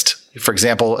exist. For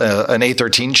example, an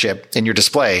A13 chip in your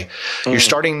display, you're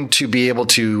starting to be able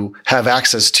to have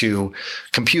access to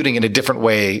computing in a different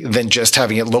way than just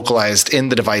having it localized in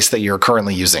the device that you're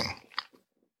currently using.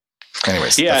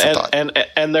 Anyways, and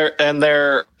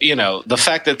they're the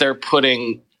fact that they're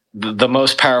putting the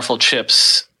most powerful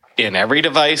chips in every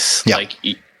device. Yep. Like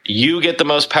you get the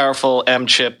most powerful M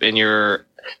chip in your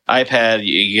iPad,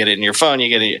 you get it in your phone, you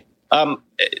get it.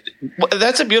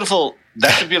 That's a beautiful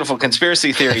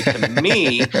conspiracy theory to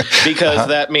me, because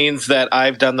that means that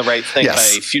I've done the right thing by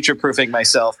future-proofing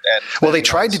myself. Well, they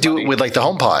tried to do it with like the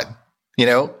HomePod,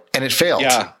 and it failed.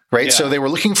 Yeah. Right. Yeah. So they were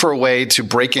looking for a way to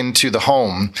break into the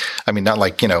home. I mean, not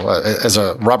like, as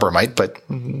a robber might, but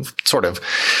sort of.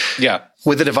 Yeah.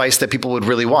 With a device that people would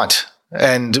really want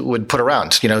and would put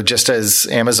around, just as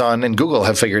Amazon and Google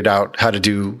have figured out how to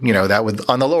do, that with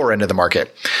on the lower end of the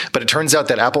market. But it turns out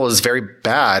that Apple is very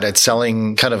bad at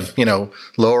selling kind of,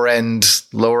 lower end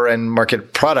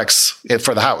market products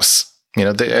for the house.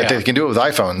 They can do it with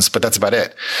iPhones, but that's about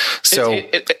it. So,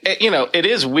 it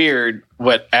is weird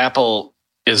what Apple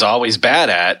is always bad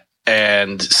at.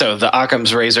 And so the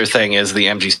Occam's razor thing is the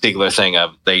MG Stiegler thing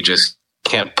of they just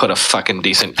can't put a fucking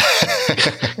decent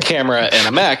camera in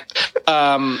a Mac.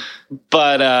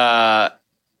 But I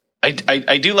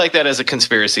do like that as a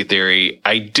conspiracy theory.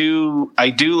 I do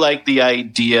like the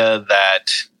idea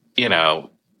that,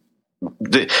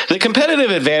 the competitive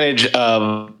advantage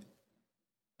of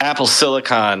Apple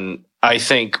Silicon, I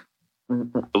think,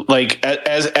 like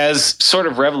as sort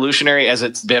of revolutionary as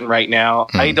it's been right now,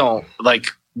 I don't like,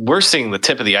 we're seeing the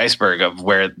tip of the iceberg of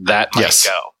where that might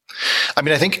go. I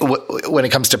mean, I think when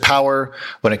it comes to power,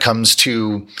 when it comes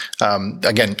to,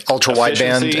 again, ultra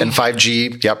wideband and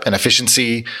 5G, and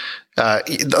efficiency,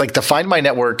 like the Find My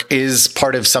network is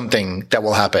part of something that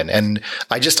will happen. And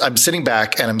I'm sitting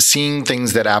back and I'm seeing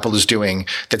things that Apple is doing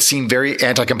that seem very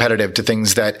anti-competitive to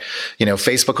things that,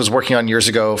 Facebook was working on years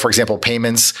ago. For example,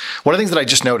 payments. One of the things that I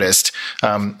just noticed,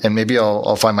 and maybe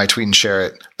I'll find my tweet and share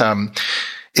it,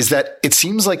 is that it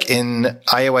seems like in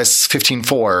iOS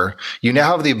 15.4, you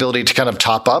now have the ability to kind of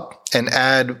top up and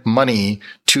add money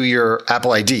to your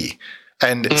Apple ID.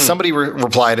 And somebody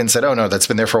replied and said, oh, no, that's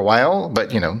been there for a while,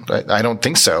 but, I don't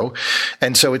think so.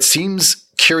 And so it seems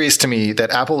curious to me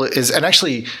that Apple is, and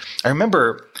actually, I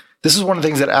remember this is one of the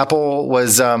things that Apple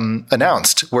was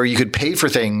announced, where you could pay for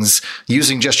things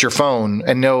using just your phone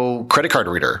and no credit card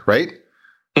reader, right?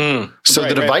 So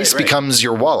the device becomes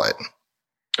your wallet.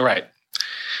 Right.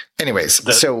 Anyways,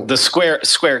 the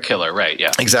square killer, right?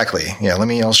 Yeah, exactly. Yeah,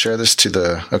 I'll share this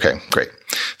to okay, great.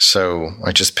 So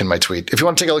I just pinned my tweet. If you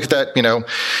want to take a look at that,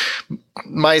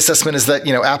 my assessment is that,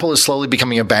 Apple is slowly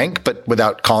becoming a bank, but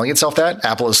without calling itself that.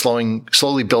 Apple is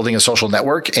slowly building a social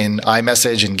network in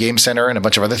iMessage and Game Center and a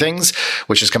bunch of other things,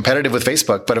 which is competitive with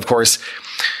Facebook. But of course,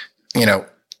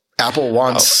 Apple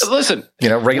wants,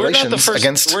 regulations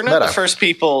against We're not Meta. The first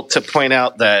people to point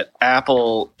out that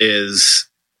Apple is,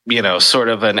 sort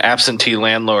of an absentee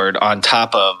landlord on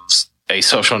top of a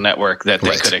social network that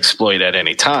they could exploit at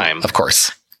any time. Of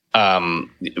course.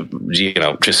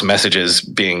 Just messages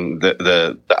being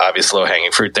the obvious low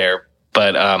hanging fruit there.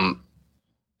 But, I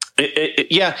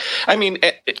mean,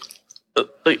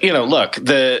 look,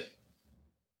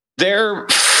 they're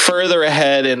further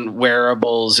ahead in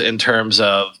wearables in terms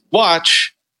of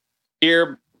watch,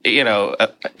 earbuds,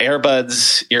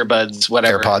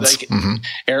 whatever.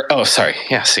 AirPods. Sorry.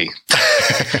 Yeah. See,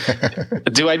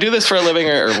 do I do this for a living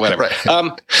or whatever? Right.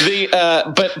 But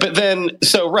then,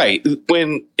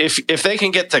 if they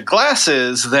can get to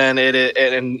glasses, then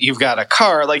and you've got a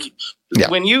car, like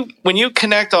when you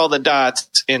connect all the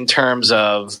dots in terms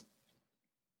of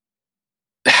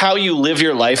how you live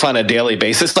your life on a daily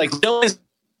basis, like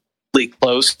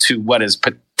close to what is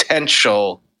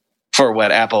potential for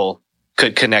what Apple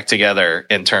could connect together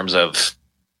in terms of,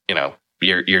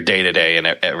 your day-to-day and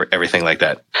everything like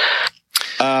that.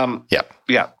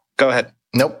 Yeah. Go ahead.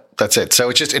 Nope. That's it. So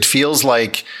it feels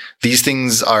like these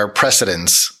things are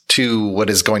precedents to what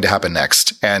is going to happen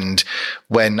next. And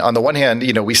when on the one hand,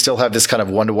 we still have this kind of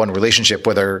one-to-one relationship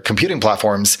with our computing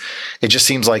platforms, it just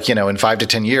seems like, in 5 to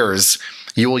 10 years,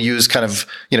 you will use kind of,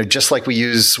 just like we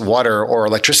use water or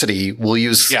electricity, we'll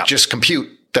use just compute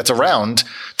that's around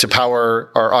to power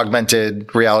our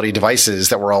augmented reality devices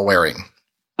that we're all wearing.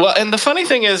 Well, and the funny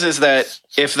thing is that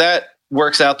if that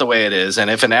works out the way it is, and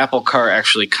if an Apple Car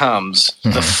actually comes,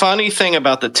 the funny thing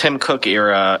about the Tim Cook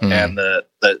era and the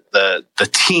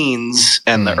teens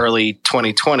and the early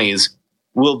 2020s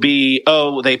will be,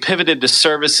 they pivoted to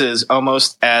services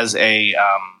almost as a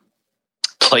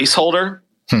placeholder,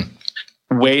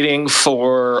 waiting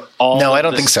for all. No, I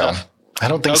don't think so. I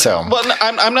don't think so. Well, no,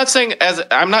 I'm not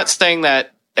saying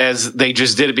that as they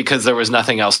just did it because there was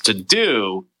nothing else to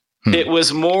do. It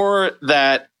was more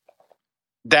that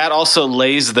also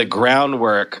lays the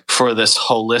groundwork for this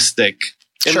holistic,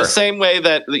 in the same way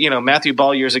that, Matthew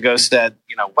Ball years ago said,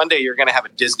 one day you're going to have a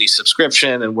Disney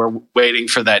subscription and we're waiting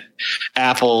for that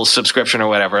Apple subscription or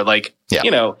whatever.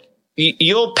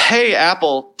 You'll pay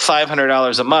Apple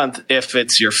 $500 a month if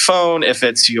it's your phone, if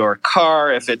it's your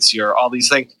car, if it's your all these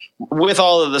things with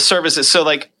all of the services. So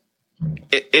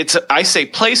I say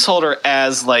placeholder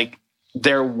as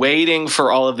they're waiting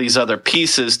for all of these other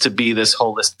pieces to be this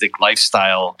holistic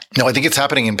lifestyle. No, I think it's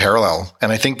happening in parallel.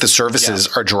 And I think the services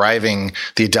are driving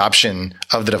the adoption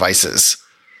of the devices.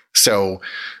 So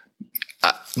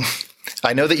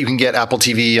I know that you can get Apple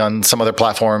TV on some other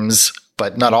platforms,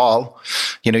 but not all.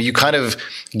 You kind of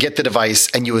get the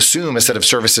device and you assume a set of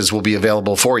services will be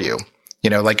available for you.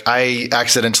 I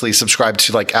accidentally subscribed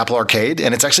to Apple Arcade,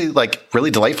 and it's actually really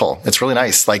delightful. It's really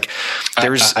nice.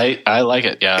 There's I like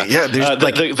it. Yeah. Yeah. There's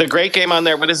the great game on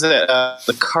there. What is it?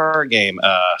 The car game.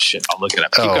 Shit. I'll look it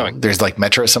up. Keep going. There's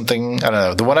Metro something. I don't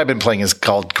know. The one I've been playing is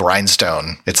called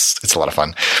Grindstone. It's a lot of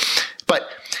fun, but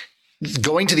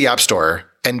going to the App Store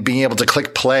and being able to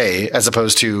click play as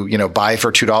opposed to, buy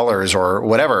for $2 or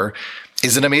whatever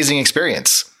is an amazing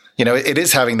experience. It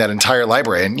is having that entire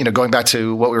library. And, going back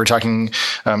to what we were talking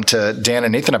to Dan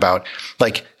and Nathan about,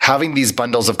 having these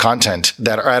bundles of content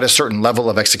that are at a certain level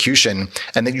of execution,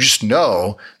 and then you just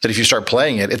know that if you start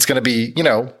playing it, it's going to be,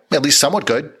 at least somewhat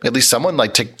good. At least someone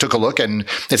took a look, and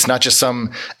it's not just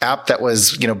some app that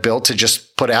was, built to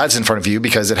just put ads in front of you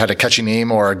because it had a catchy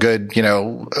name or a good,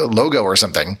 logo or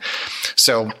something.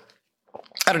 So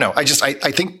I don't know. I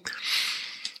think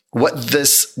what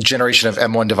this generation of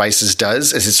M1 devices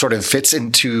does is it sort of fits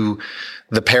into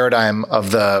the paradigm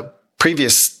of the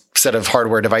previous set of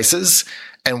hardware devices.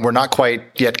 And we're not quite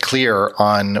yet clear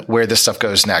on where this stuff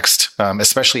goes next,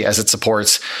 especially as it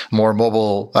supports more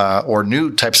mobile or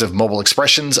new types of mobile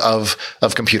expressions of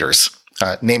computers,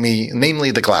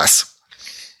 namely the glass.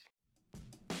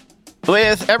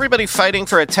 With everybody fighting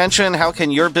for attention, how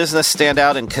can your business stand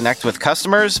out and connect with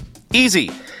customers?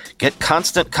 Easy. Get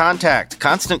Constant Contact.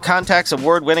 Constant Contact's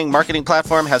award-winning marketing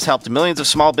platform has helped millions of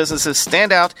small businesses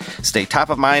stand out, stay top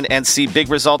of mind, and see big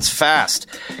results fast.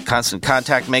 Constant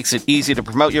Contact makes it easy to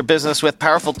promote your business with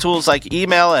powerful tools like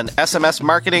email and SMS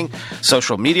marketing,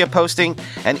 social media posting,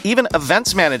 and even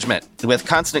events management. With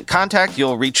Constant Contact,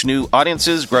 you'll reach new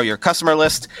audiences, grow your customer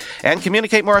list, and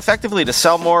communicate more effectively to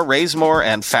sell more, raise more,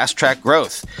 and fast-track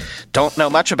growth. Don't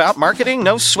know much about marketing?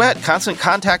 No sweat. Constant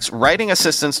Contact's writing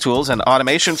assistance tools and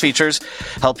automation features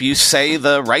help you say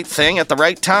the right thing at the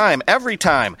right time, every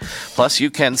time. Plus, you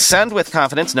can send with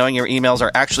confidence knowing your emails are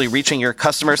actually reaching your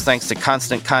customers thanks to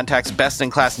Constant Contact's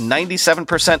best-in-class 97%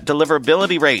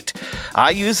 deliverability rate.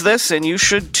 I use this, and you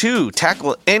should too.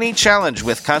 Tackle any challenge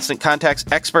with Constant Contact's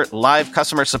expert live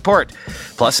customer support.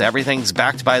 Plus, everything's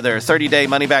backed by their 30-day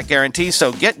money-back guarantee,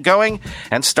 so get going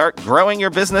and start growing your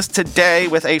business today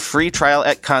with a free trial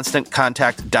at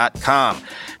ConstantContact.com.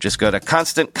 Just go to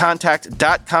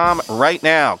ConstantContact.com right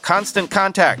now. Constant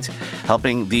Contact,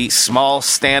 helping the small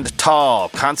stand tall.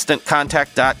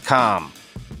 ConstantContact.com.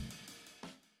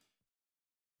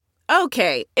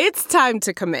 Okay, it's time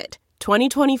to commit.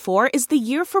 2024 is the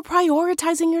year for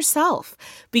prioritizing yourself.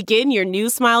 Begin your new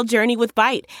smile journey with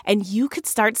Byte, and you could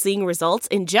start seeing results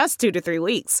in just 2 to 3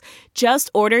 weeks.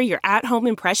 Just order your at-home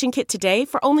impression kit today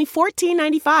for only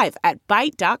 $14.95 at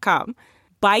Byte.com.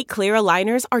 Byte Clear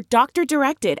aligners are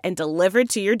doctor-directed and delivered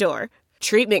to your door.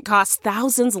 Treatment costs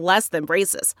thousands less than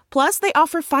braces. Plus, they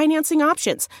offer financing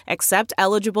options, accept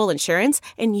eligible insurance,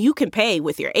 and you can pay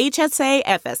with your HSA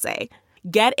FSA.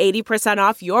 Get 80%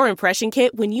 off your impression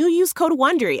kit when you use code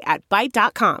WONDERY at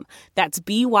Byte.com. That's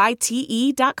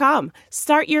BYTE.com.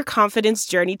 Start your confidence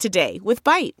journey today with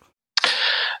Byte.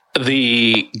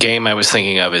 The game I was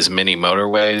thinking of is Mini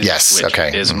Motorways. Yes, which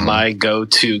okay. is my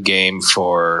go-to game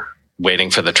for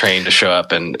waiting for the train to show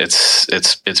up, and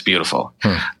it's beautiful.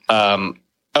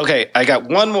 Okay, I got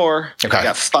one more. Okay. I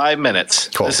got 5 minutes.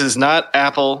 Cool. This is not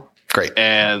Apple. Great.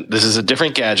 And this is a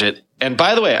different gadget. And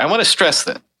by the way, I want to stress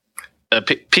that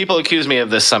people accuse me of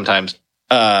this sometimes.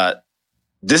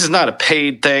 This is not a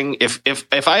paid thing.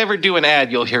 If I ever do an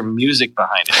ad, you'll hear music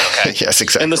behind it. Okay. Yes,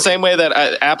 exactly. In the same way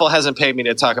that Apple hasn't paid me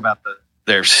to talk about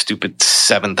their stupid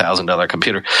 $7,000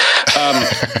 computer.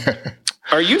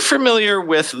 Are you familiar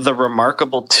with the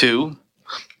Remarkable 2?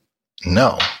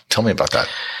 No. Tell me about that.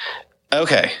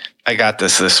 Okay. I got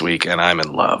this week and I'm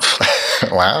in love.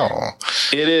 Wow.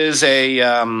 It is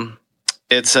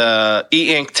it's a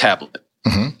e-ink tablet.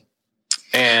 Mm-hmm.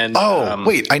 And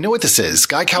wait, I know what this is.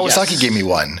 Guy Kawasaki gave me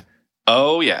one.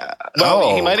 Oh yeah.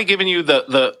 Well, he might have given you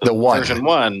the one. version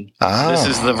 1. Oh. This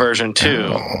is the version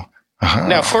 2. Oh. Uh-huh.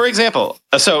 Now, for example,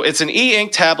 so it's an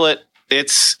e-ink tablet.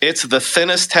 It's the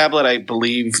thinnest tablet I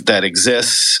believe that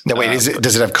exists. Now, wait,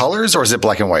 does it have colors or is it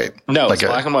black and white? No, like it's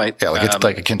black and white. Yeah, like it's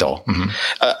like a Kindle. Mm-hmm.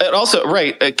 It also,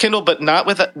 right, a Kindle, but not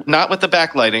with the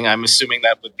backlighting. I'm assuming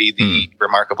that would be the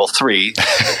Remarkable 3. Get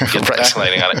the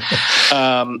backlighting on it.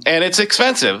 And it's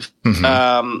expensive.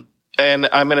 Mm-hmm. And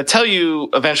I'm going to tell you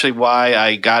eventually why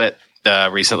I got it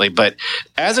recently. But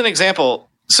as an example,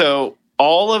 so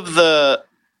all of the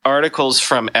articles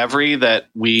from Every that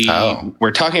we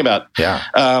were talking about. Yeah.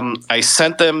 I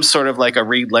sent them sort of like a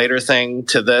read later thing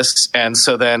to this. And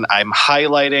so then I'm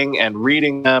highlighting and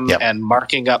reading them and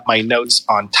marking up my notes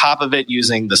on top of it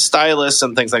using the stylus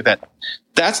and things like that.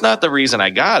 That's not the reason I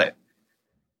got it.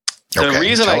 The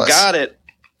reason I got it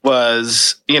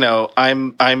was,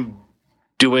 I'm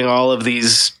doing all of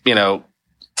these,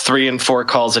 3 and 4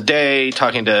 calls a day,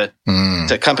 talking to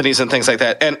companies and things like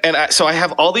that. So I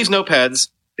have all these notepads.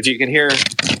 If you can hear,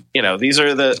 these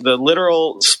are the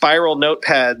literal spiral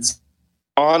notepads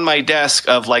on my desk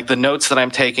of like the notes that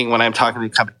I'm taking when I'm talking to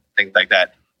companies, things like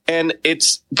that. And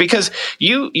it's because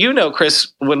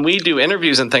Chris, when we do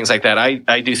interviews and things like that,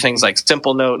 I do things like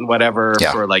Simple Note and whatever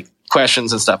for like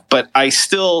questions and stuff. But I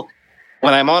still,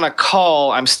 when I'm on a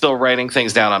call, I'm still writing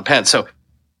things down on pen. So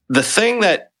the thing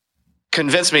that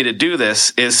convinced me to do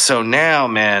this is, so now,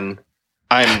 man,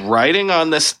 I'm writing on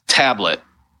this tablet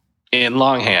in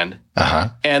longhand.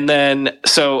 And then,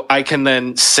 so I can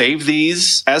then save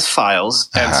these as files.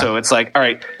 And so it's like, all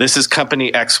right, this is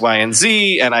company X, Y, and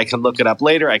Z, and I can look it up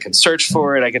later. I can search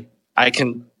for it. I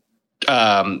can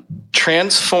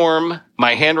transform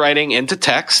my handwriting into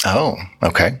text. Oh,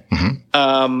 okay.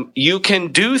 Mm-hmm. You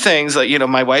can do things like,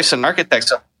 my wife's an architect,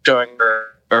 so I'm showing her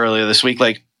earlier this week,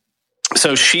 like,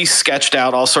 so she sketched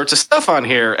out all sorts of stuff on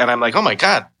here, and I'm like, oh my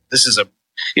God, this is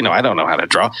I don't know how to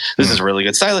draw. This is a really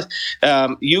good stylus.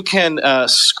 You can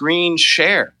screen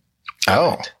share.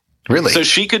 Oh, really? So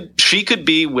she could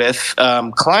be with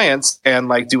clients and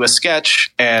like do a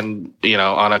sketch and,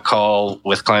 on a call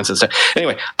with clients and stuff.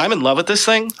 Anyway, I'm in love with this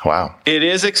thing. Wow. It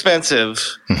is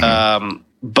expensive,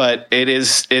 but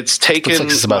it's taken. Looks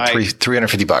like it's about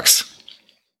 $350.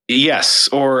 Yes,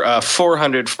 or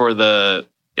 400 for the.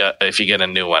 If you get a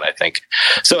new one, I think.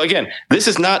 So again, this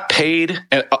is not paid,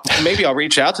 and maybe I'll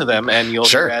reach out to them and you'll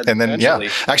sure. And then eventually.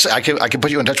 Actually, I can put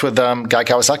you in touch with Guy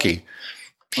Kawasaki.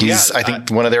 He's I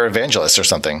think one of their evangelists or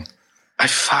something. I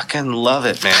fucking love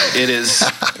it, man. It is,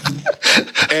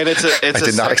 and it's I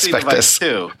did not expect this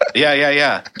too.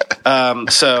 Yeah.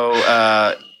 So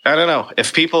I don't know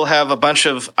if people have a bunch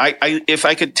of. If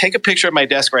I could take a picture of my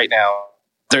desk right now,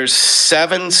 there's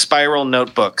 7 spiral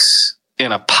notebooks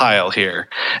in a pile here,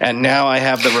 and now I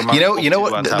have the Remarkable. You know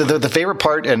what? The favorite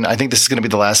part, and I think this is going to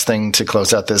be the last thing to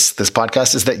close out this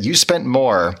podcast, is that you spent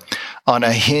more on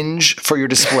a hinge for your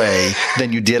display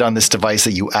than you did on this device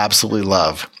that you absolutely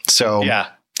love. So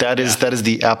that is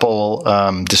the Apple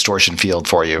distortion field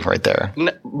for you right there.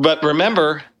 But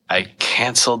remember, I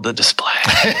canceled the display,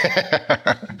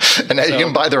 and now you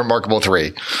can buy the Remarkable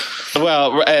 3.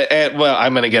 Well,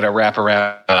 I'm going to get a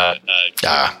wraparound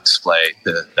display,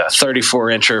 the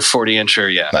 34-incher,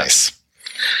 40-incher. Yeah, nice,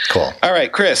 cool. All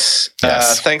right, Chris.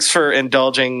 Yes. Thanks for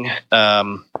indulging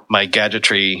my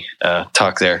gadgetry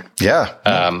talk there. Yeah,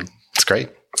 it's great.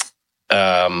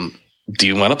 Do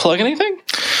you want to plug anything?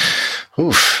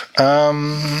 Oof. I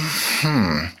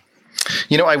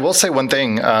will say one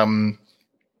thing.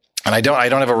 and I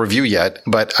don't have a review yet,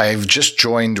 but I've just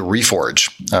joined Reforge.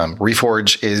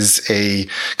 Reforge is a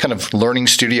kind of learning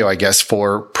studio, I guess,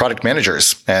 for product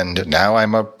managers. And now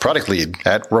I'm a product lead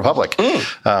at Republic.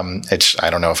 I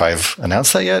don't know if I've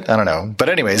announced that yet. I don't know. But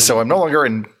anyways, so I'm no longer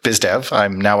in biz dev.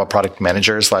 I'm now a product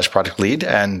manager / product lead.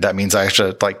 And that means I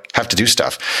have to do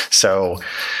stuff. So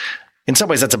in some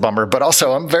ways that's a bummer, but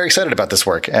also I'm very excited about this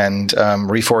work, and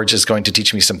Reforge is going to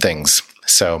teach me some things.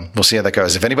 So we'll see how that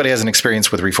goes. If anybody has an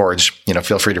experience with Reforge,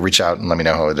 feel free to reach out and let me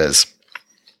know how it is.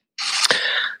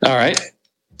 All right.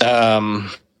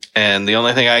 And the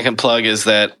only thing I can plug is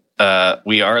that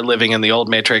we are living in the old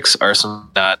Matrix. Arsenal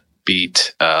not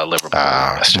beat Liverpool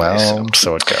yesterday. Well,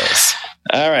 so it goes.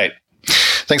 All right.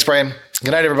 Thanks, Brian.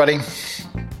 Good night, everybody.